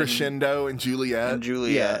Crescendo, Crescendo and Juliet. and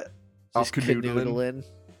Juliet. Off Just canoodling. canoodling.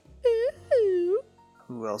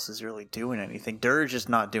 Who else is really doing anything? Dirge is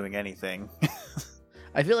not doing anything.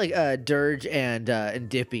 I feel like Dirge and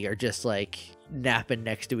Dippy are just like napping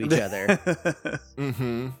next to each other,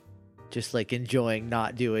 Mm-hmm. just like enjoying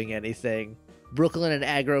not doing anything. Brooklyn and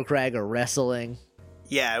Aggro Crag are wrestling.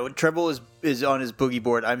 Yeah, when Treble is on his boogie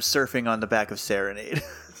board, I'm surfing on the back of Serenade.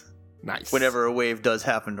 Nice. Whenever a wave does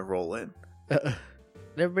happen to roll in. And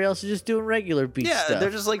everybody else is just doing regular beach Yeah, stuff. they're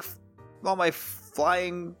just like all my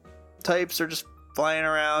flying types are just flying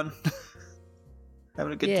around.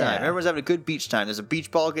 Having a good Yeah. time. Everyone's having a good beach time. There's a beach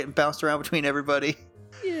ball getting bounced around between everybody.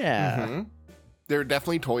 Yeah. Mhm. There are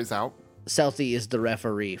definitely toys out. Southie is the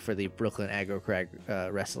referee for the Brooklyn Aggro Crag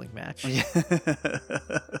wrestling match.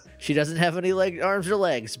 She doesn't have any arms or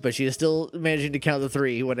legs, but she is still managing to count the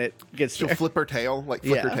 3 when it gets She'll there. flip her tail, like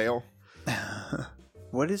flick her Yeah. tail.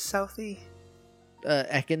 What is Southie?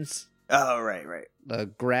 Ekans, Oh, right.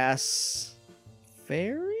 Grass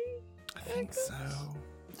Fairy? I think so.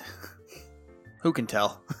 Who can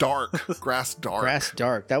tell? Dark. Grass dark. Grass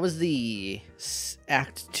Dark. That was the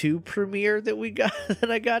Act 2 premiere that we got. That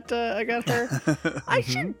I got her. I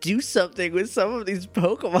should do something with some of these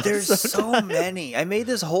Pokemon. There's so sometime. many. I made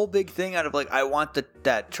this whole big thing out of I want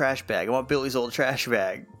that trash bag. I want Billy's old trash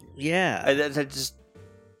bag. Yeah. And then I just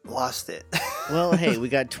lost it. Well, hey, we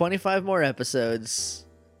got 25 more episodes.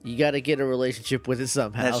 You got to get a relationship with it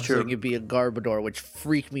somehow. That's true. So you can be a Garbodor, which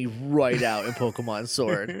freaked me right out in Pokemon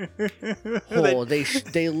Sword. Oh,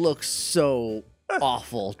 they look so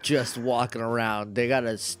awful just walking around. They got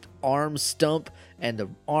a arm stump, and the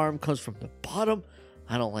arm comes from the bottom.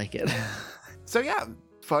 I don't like it. So yeah,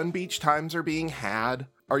 fun beach times are being had.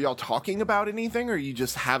 Are y'all talking about anything, or are you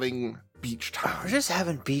just having beach We're time? just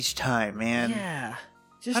having beach time, man. Yeah,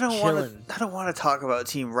 just I don't chilling. want to talk about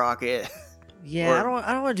Team Rocket Yeah, or-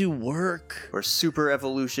 I don't want to do work. or Super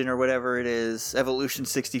Evolution or whatever it is. Evolution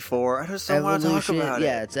 64. I just don't want to talk about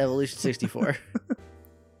yeah, it. it's Evolution 64.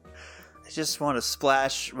 I just want to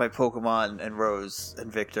splash my Pokemon and Rose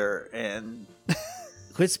and Victor and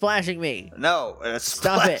Quit splashing me. no, and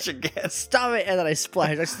Stop splash it. again. Stop it. And then I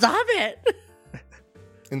splash. Like, stop it.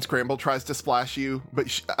 And Scramble tries to splash you,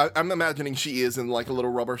 but I'm imagining she is in like a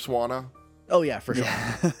little rubber swanna. Oh, yeah, for sure.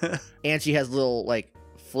 Yeah. And she has little,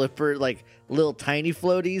 flipper, little tiny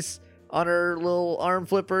floaties on her little arm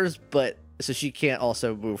flippers, but so she can't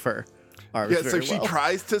also move her arms Yeah, so very she well.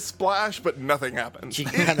 tries to splash, but nothing happens. She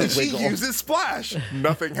kinda She wiggle. uses splash,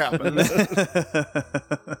 nothing happens.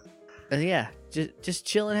 And yeah, just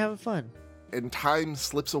chilling, having fun. And time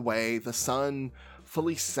slips away, the sun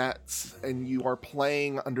fully sets, and you are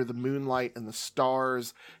playing under the moonlight and the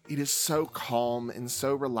stars. It is so calm and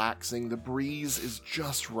so relaxing. The breeze is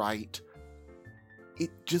just right. It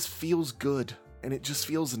just feels good, and it just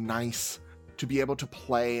feels nice to be able to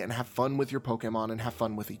play and have fun with your Pokemon and have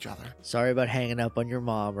fun with each other. Sorry about hanging up on your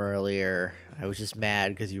mom earlier. I was just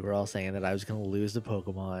mad because you were all saying that I was going to lose the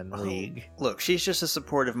Pokemon League. Look, she's just a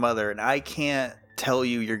supportive mother, and I can't tell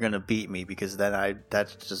you you're gonna beat me because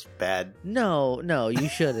that's just bad. No, you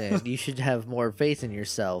shouldn't. You should have more faith in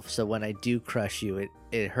yourself. So when I do crush you,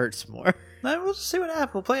 it hurts more. We'll just see what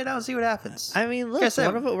happens. We'll play it out and see what happens. I mean, look, Like I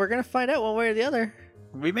said- we're going to find out one way or the other.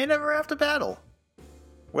 We may never have to battle.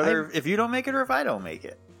 Whether if you don't make it or if I don't make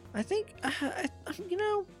it. I think, I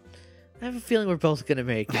have a feeling we're both going to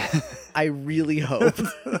make it. I really hope.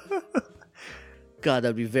 God,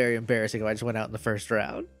 that'd be very embarrassing if I just went out in the first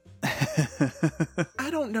round. I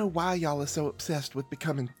don't know why y'all are so obsessed with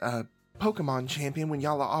becoming a Pokemon champion when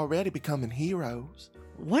y'all are already becoming heroes.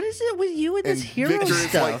 What is it with you and this And hero Victor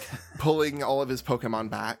is like stuff? pulling all of his Pokemon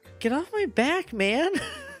back. Get off my back, man.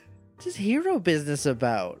 What's this hero business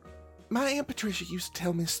about? My Aunt Patricia used to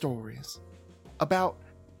tell me stories about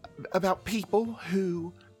people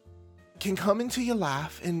who can come into your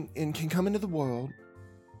life and can come into the world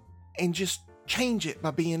and just change it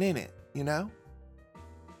by being in it, you know?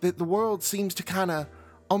 That the world seems to kind of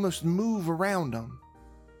almost move around them.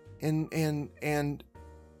 And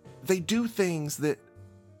they do things that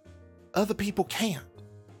other people can't.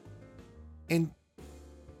 And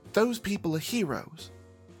those people are heroes.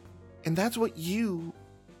 And that's what you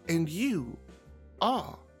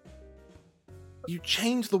are. You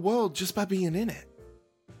change the world just by being in it.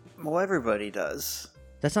 Well, everybody does.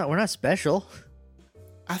 We're not special.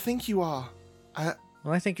 I think you are. Well,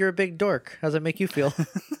 I think you're a big dork. How does that make you feel?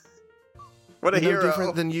 What a no hero.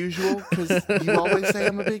 different than usual, because you always say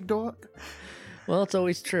I'm a big dork. Well, it's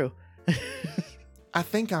always true. I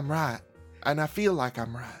think I'm right, and I feel like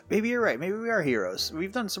I'm right. Maybe you're right. Maybe we are heroes.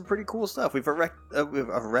 We've done some pretty cool stuff. We've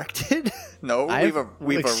erected? No,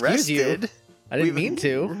 we've Excuse you. arrested. I didn't mean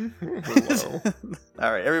to. Hello.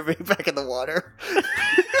 All right, everybody back in the water.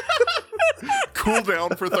 Cool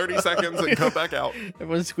down for 30 seconds and come back out.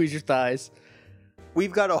 Everyone squeeze your thighs.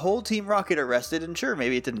 We've got a whole Team Rocket arrested, and sure,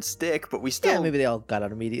 maybe it didn't stick, but we still Yeah, maybe they all got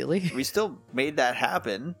out immediately. we still made that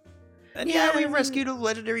happen. And Yeah, yeah, we I mean- rescued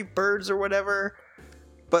legendary birds or whatever.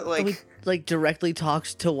 But We directly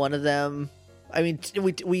talked to one of them. I mean,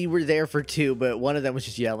 we were there for two, but one of them was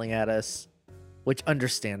just yelling at us, which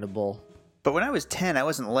understandable. But when I was 10, I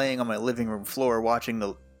wasn't laying on my living room floor watching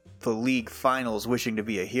the league finals wishing to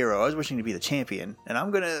be a hero. I was wishing to be the champion, and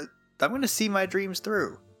I'm gonna see my dreams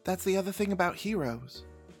through. That's the other thing about heroes,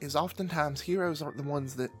 is oftentimes heroes aren't the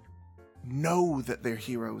ones that know that they're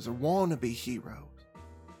heroes or want to be heroes.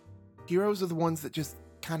 Heroes are the ones that just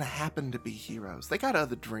kind of happen to be heroes. They got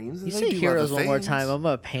other dreams. And You they say do heroes other one more things. time, I'm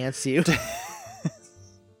gonna pants you.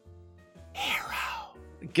 Hero.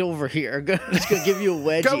 Get over here. I'm just gonna give you a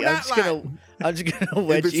wedgie. Go I'm just gonna And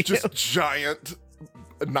wedgie this you. just giant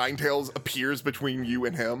Ninetales appears between you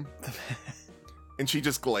and him. And she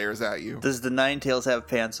just glares at you. Does the Ninetales have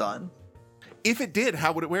pants on? If it did,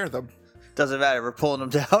 how would it wear them? Doesn't matter. We're pulling them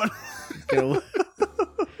down.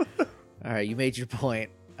 All right, you made your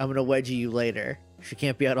point. I'm gonna wedgie you later. She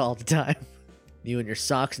can't be out all the time. You and your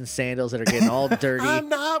socks and sandals that are getting all dirty. I'm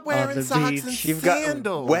not wearing the socks beach. and You've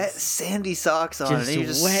sandals. got wet, sandy socks on, Just and you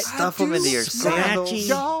just wet, stuff I them into do your scratchy. sandals.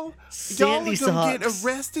 Y'all Sandy are gonna get socks.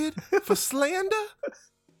 arrested for slander?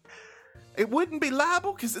 It wouldn't be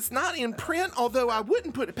liable because it's not in print, although I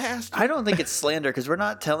wouldn't put it past you. I don't think it's slander because we're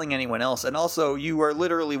not telling anyone else. And also, you are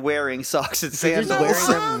literally wearing socks and You're just sandals.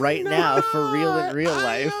 wearing them right now for real in real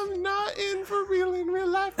life. I am not in for real in real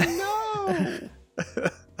life, no.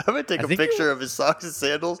 I'm going to take I a think picture of his socks and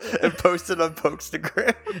sandals and post it on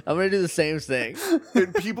Pokestagram. I'm gonna do the same thing.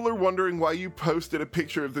 And people are wondering why you posted a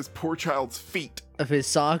picture of this poor child's feet. Of his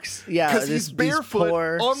socks, yeah, Because these he's barefoot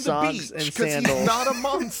poor on the socks beach and because sandals. he's not a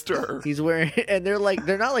monster. He's wearing, and they're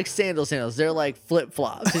not like sandals. They're like flip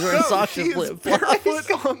flops. He's wearing No, socks he and is flip flops.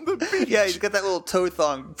 barefoot on the beach. Yeah, he's got that little toe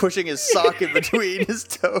thong pushing his sock in between his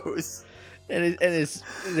toes. And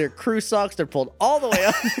they're crew socks. They're pulled all the way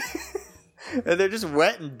up. And they're just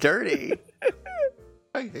wet and dirty.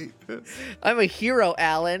 I hate this. I'm a hero,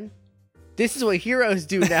 Alan. This is what heroes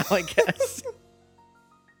do now, I guess.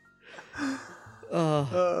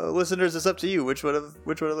 Listeners, it's up to you. Which one of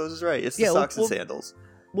those is right? It's the Yeah, socks we'll- and sandals.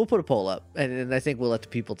 We'll put a poll up, and I think we'll let the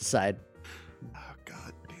people decide. Oh,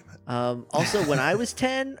 God damn it. Also, when I was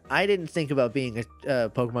 10, I didn't think about being a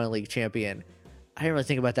Pokemon League champion. I didn't really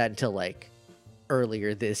think about that until like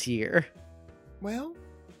earlier this year. Well,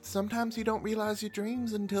 sometimes you don't realize your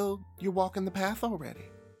dreams until you're walking the path already.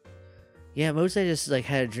 Yeah, mostly I just like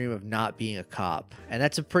had a dream of not being a cop, and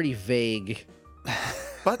that's a pretty vague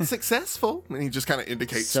But successful. And he just kind of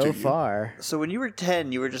indicates to so you. far. So when you were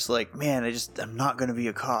 10, you were just like, man, I'm not going to be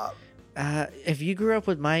a cop. If you grew up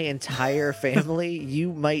with my entire family,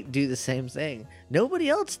 you might do the same thing. Nobody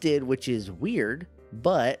else did, which is weird,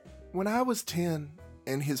 but When I was 10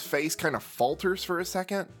 and his face kind of falters for a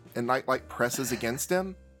second and Nightlight presses against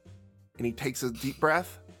him and he takes a deep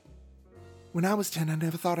breath. When I was 10, I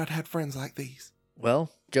never thought I'd had friends like these.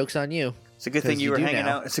 well, joke's on you. It's a good thing 'Cause you you were do hanging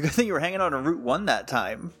now. out. It's a good thing you were hanging out on Route 1 that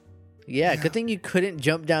time. Yeah, Yeah. good thing you couldn't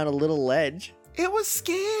jump down a little ledge. It was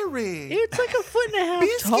scary. It's like a foot and a half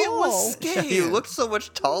Biscuit tall. was scared. You looked so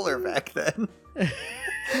much taller back then.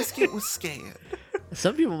 Biscuit was scared.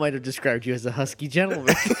 Some people might have described you as a husky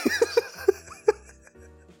gentleman.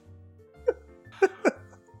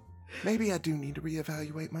 Maybe I do need to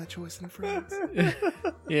reevaluate my choice in friends. Yeah,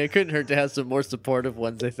 it couldn't hurt to have some more supportive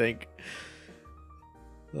ones, I think.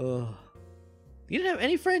 Oh. You didn't have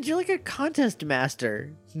any friends? You're like a contest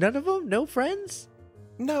master. None of them? No friends?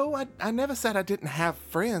 No, I never said I didn't have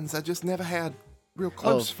friends. I just never had real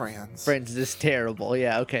close friends. Friends this terrible.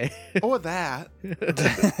 Yeah, okay. Or that.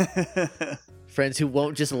 Friends who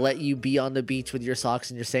won't just let you be on the beach with your socks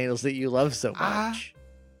and your sandals that you love so much.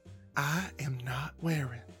 I am not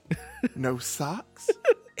wearing no socks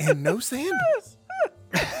and no sandals.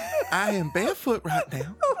 I am barefoot right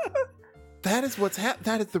now. That is what's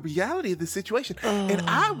that is the reality of the situation. And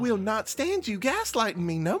I will not stand you gaslighting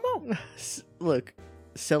me no more. Look,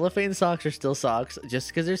 cellophane socks are still socks. Just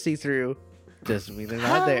because they're see-through doesn't mean they're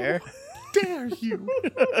not there. Dare you?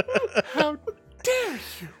 How dare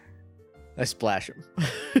you? I splash them.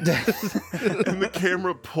 And the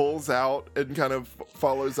camera pulls out and kind of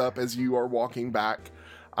follows up as you are walking back,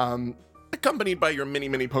 accompanied by your mini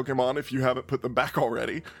Pokemon, if you haven't put them back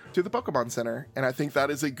already, to the Pokemon Center. And I think that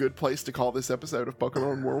is a good place to call this episode of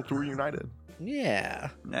Pokemon World Tour United. Yeah.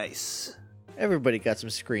 Nice. Everybody got some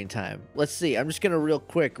screen time. Let's see. I'm just going to real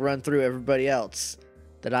quick run through everybody else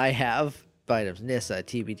that I have. Items. Nissa,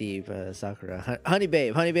 TBD, Sakura, Honey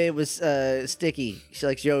Babe. Honey Babe was sticky.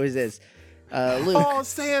 She always is. Luke. Oh,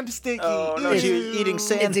 sand sticky. Oh, no, she was eating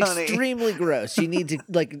sand It's honey. extremely gross. She needs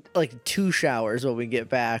like 2 showers when we get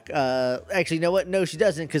back. Actually, you know what? No, she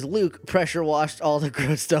doesn't, because Luke pressure washed all the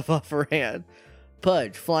gross stuff off her hand.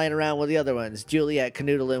 Pudge flying around with the other ones. Juliet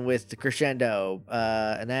canoodling with the Crescendo.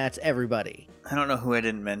 And that's everybody. I don't know who I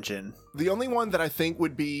didn't mention. The only one that I think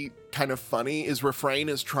would be kind of funny is Refrain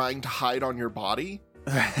is trying to hide on your body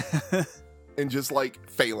and just like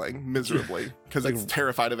failing miserably because it's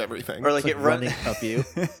terrified of everything. Or like It's it running runs up you.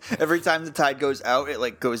 every time the tide goes out, it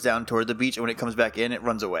like goes down toward the beach, and when it comes back in, it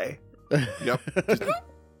runs away. Yep.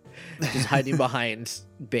 Just hiding behind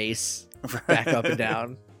base, back up and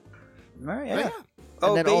down. All right. Yeah.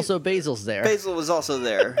 And then also Basil's there. Basil was also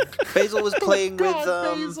there. Basil was playing with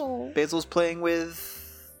Basil. Basil was playing with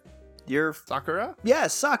your Sakura?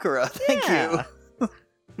 Sakura. Thank Yeah.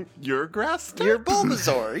 Your grass? you. Your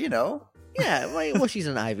Bulbasaur. You know. Yeah, well, she's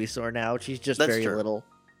an Ivysaur now. She's just That's very true. little.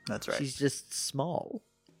 That's right. She's just small.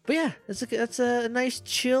 But yeah, that's a nice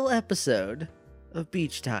chill episode of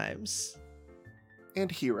Beach Times. And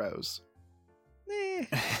heroes. It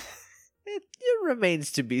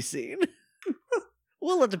remains to be seen.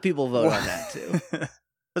 We'll let the people vote on that too. It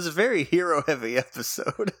was a very hero-heavy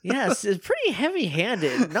episode. Yes, it's pretty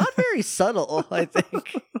heavy-handed, not very subtle, I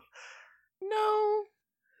think. No,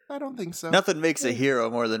 I don't think so. Nothing makes a hero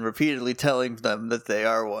more than repeatedly telling them that they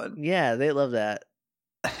are one. Yeah, they love that.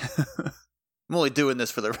 I'm only doing this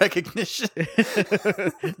for the recognition.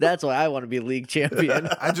 That's why I want to be league champion.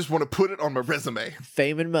 I just want to put it on my resume.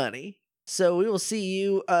 Fame and money. So we will see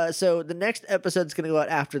you. So the next episode's going to go out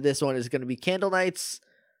after this one is going to be Candle Nights.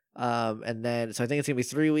 And then, so I think it's going to be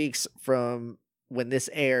 3 weeks from when this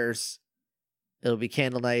airs. It'll be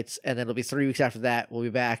Candle Nights. And then it'll be 3 weeks after that. We'll be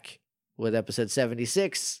back with episode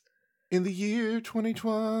 76. In the year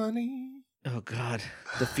 2020. Oh, God.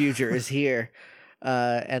 The future is here.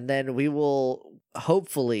 And then we will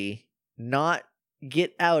hopefully not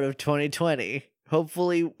get out of 2020.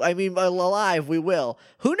 Hopefully, I mean, alive, we will.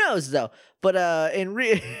 Who knows, though? But in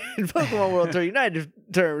Pokemon World Tour United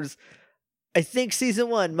terms, I think Season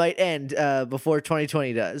 1 might end before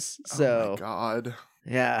 2020 does. So, Oh my God.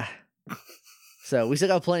 yeah. So, we still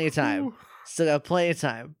got plenty of time. Ooh. Still got plenty of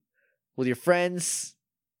time. With your friends,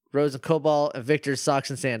 Rose and Cobalt, and Victor's Socks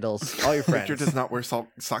and Sandals. All your friends. Victor does not wear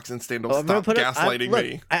socks and sandals. Oh, I'm gonna Stop put it. gaslighting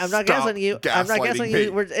me. I'm not Stop gaslighting you. I'm not gaslighting me.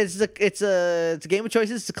 you. It's a game of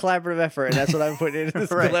choices. It's a collaborative effort, and that's what I'm putting into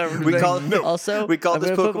this Right. collaborative. We thing. call it- No. Also, We call I'm this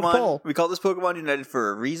gonna put up a Pokemon. poll. We call this Pokemon United for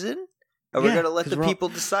a reason, and we're Yeah, gonna let 'cause the we're all- people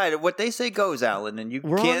decide. What they say goes, Alan, and you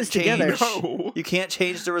We're all in can't this change. together. No. You can't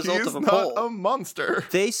change the He result is of a not poll. a monster.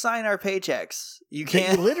 They sign our paychecks. You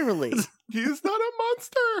can't. Literally. He is not a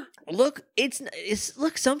monster. Look,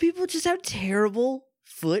 look. Some people just have terrible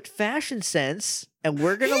foot fashion sense, and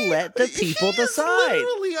we're gonna let the people he is decide.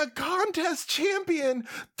 literally a contest champion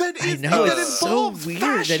that I is know, that it's so involves weird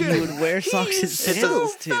that he fashion. would wear socks He and is so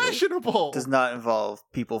sandals, too. fashionable. Does not involve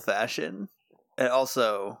people fashion. And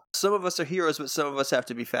also, some of us are heroes, but some of us have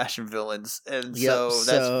to be fashion villains. And Yep, so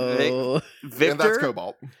that's Victor. And that's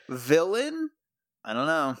Cobalt. Villain? I don't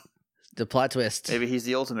know. the plot twist. Maybe he's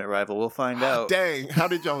the ultimate rival. We'll find out. Dang, how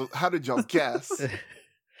did y'all guess?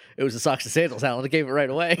 It was the socks and sandals, Alan. I gave it right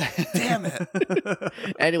away. Damn it.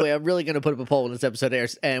 Anyway, I'm really going to put up a poll when this episode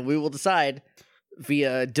airs, and we will decide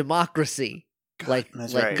via democracy, like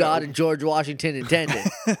That's like right. God and George Washington intended.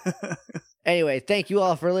 Anyway, thank you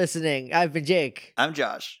all for listening. I've been Jake. I'm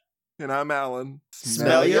Josh. And I'm Alan.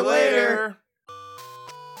 Smell you later.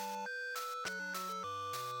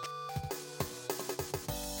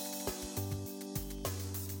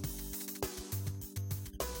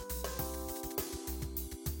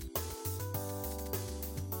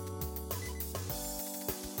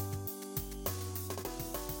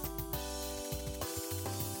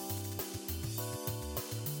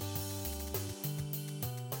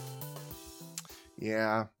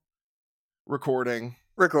 Yeah. Recording.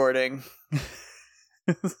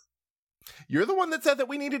 You're the one that said that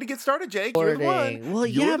we needed to get started, Jake. You're the one. Well,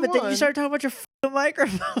 You're yeah, the but then you one. start talking about your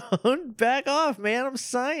microphone. Back off, man. I'm a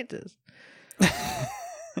scientist.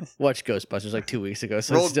 Watched Ghostbusters like 2 weeks ago,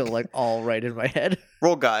 so Roll- it's still like all right in my head.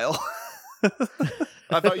 Roll guile.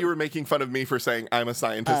 I thought you were making fun of me for saying I'm a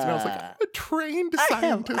scientist, and I was like, I'm a trained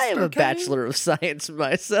scientist. I am a okay? bachelor of science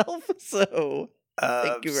myself, so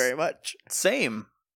thank you very much. Same.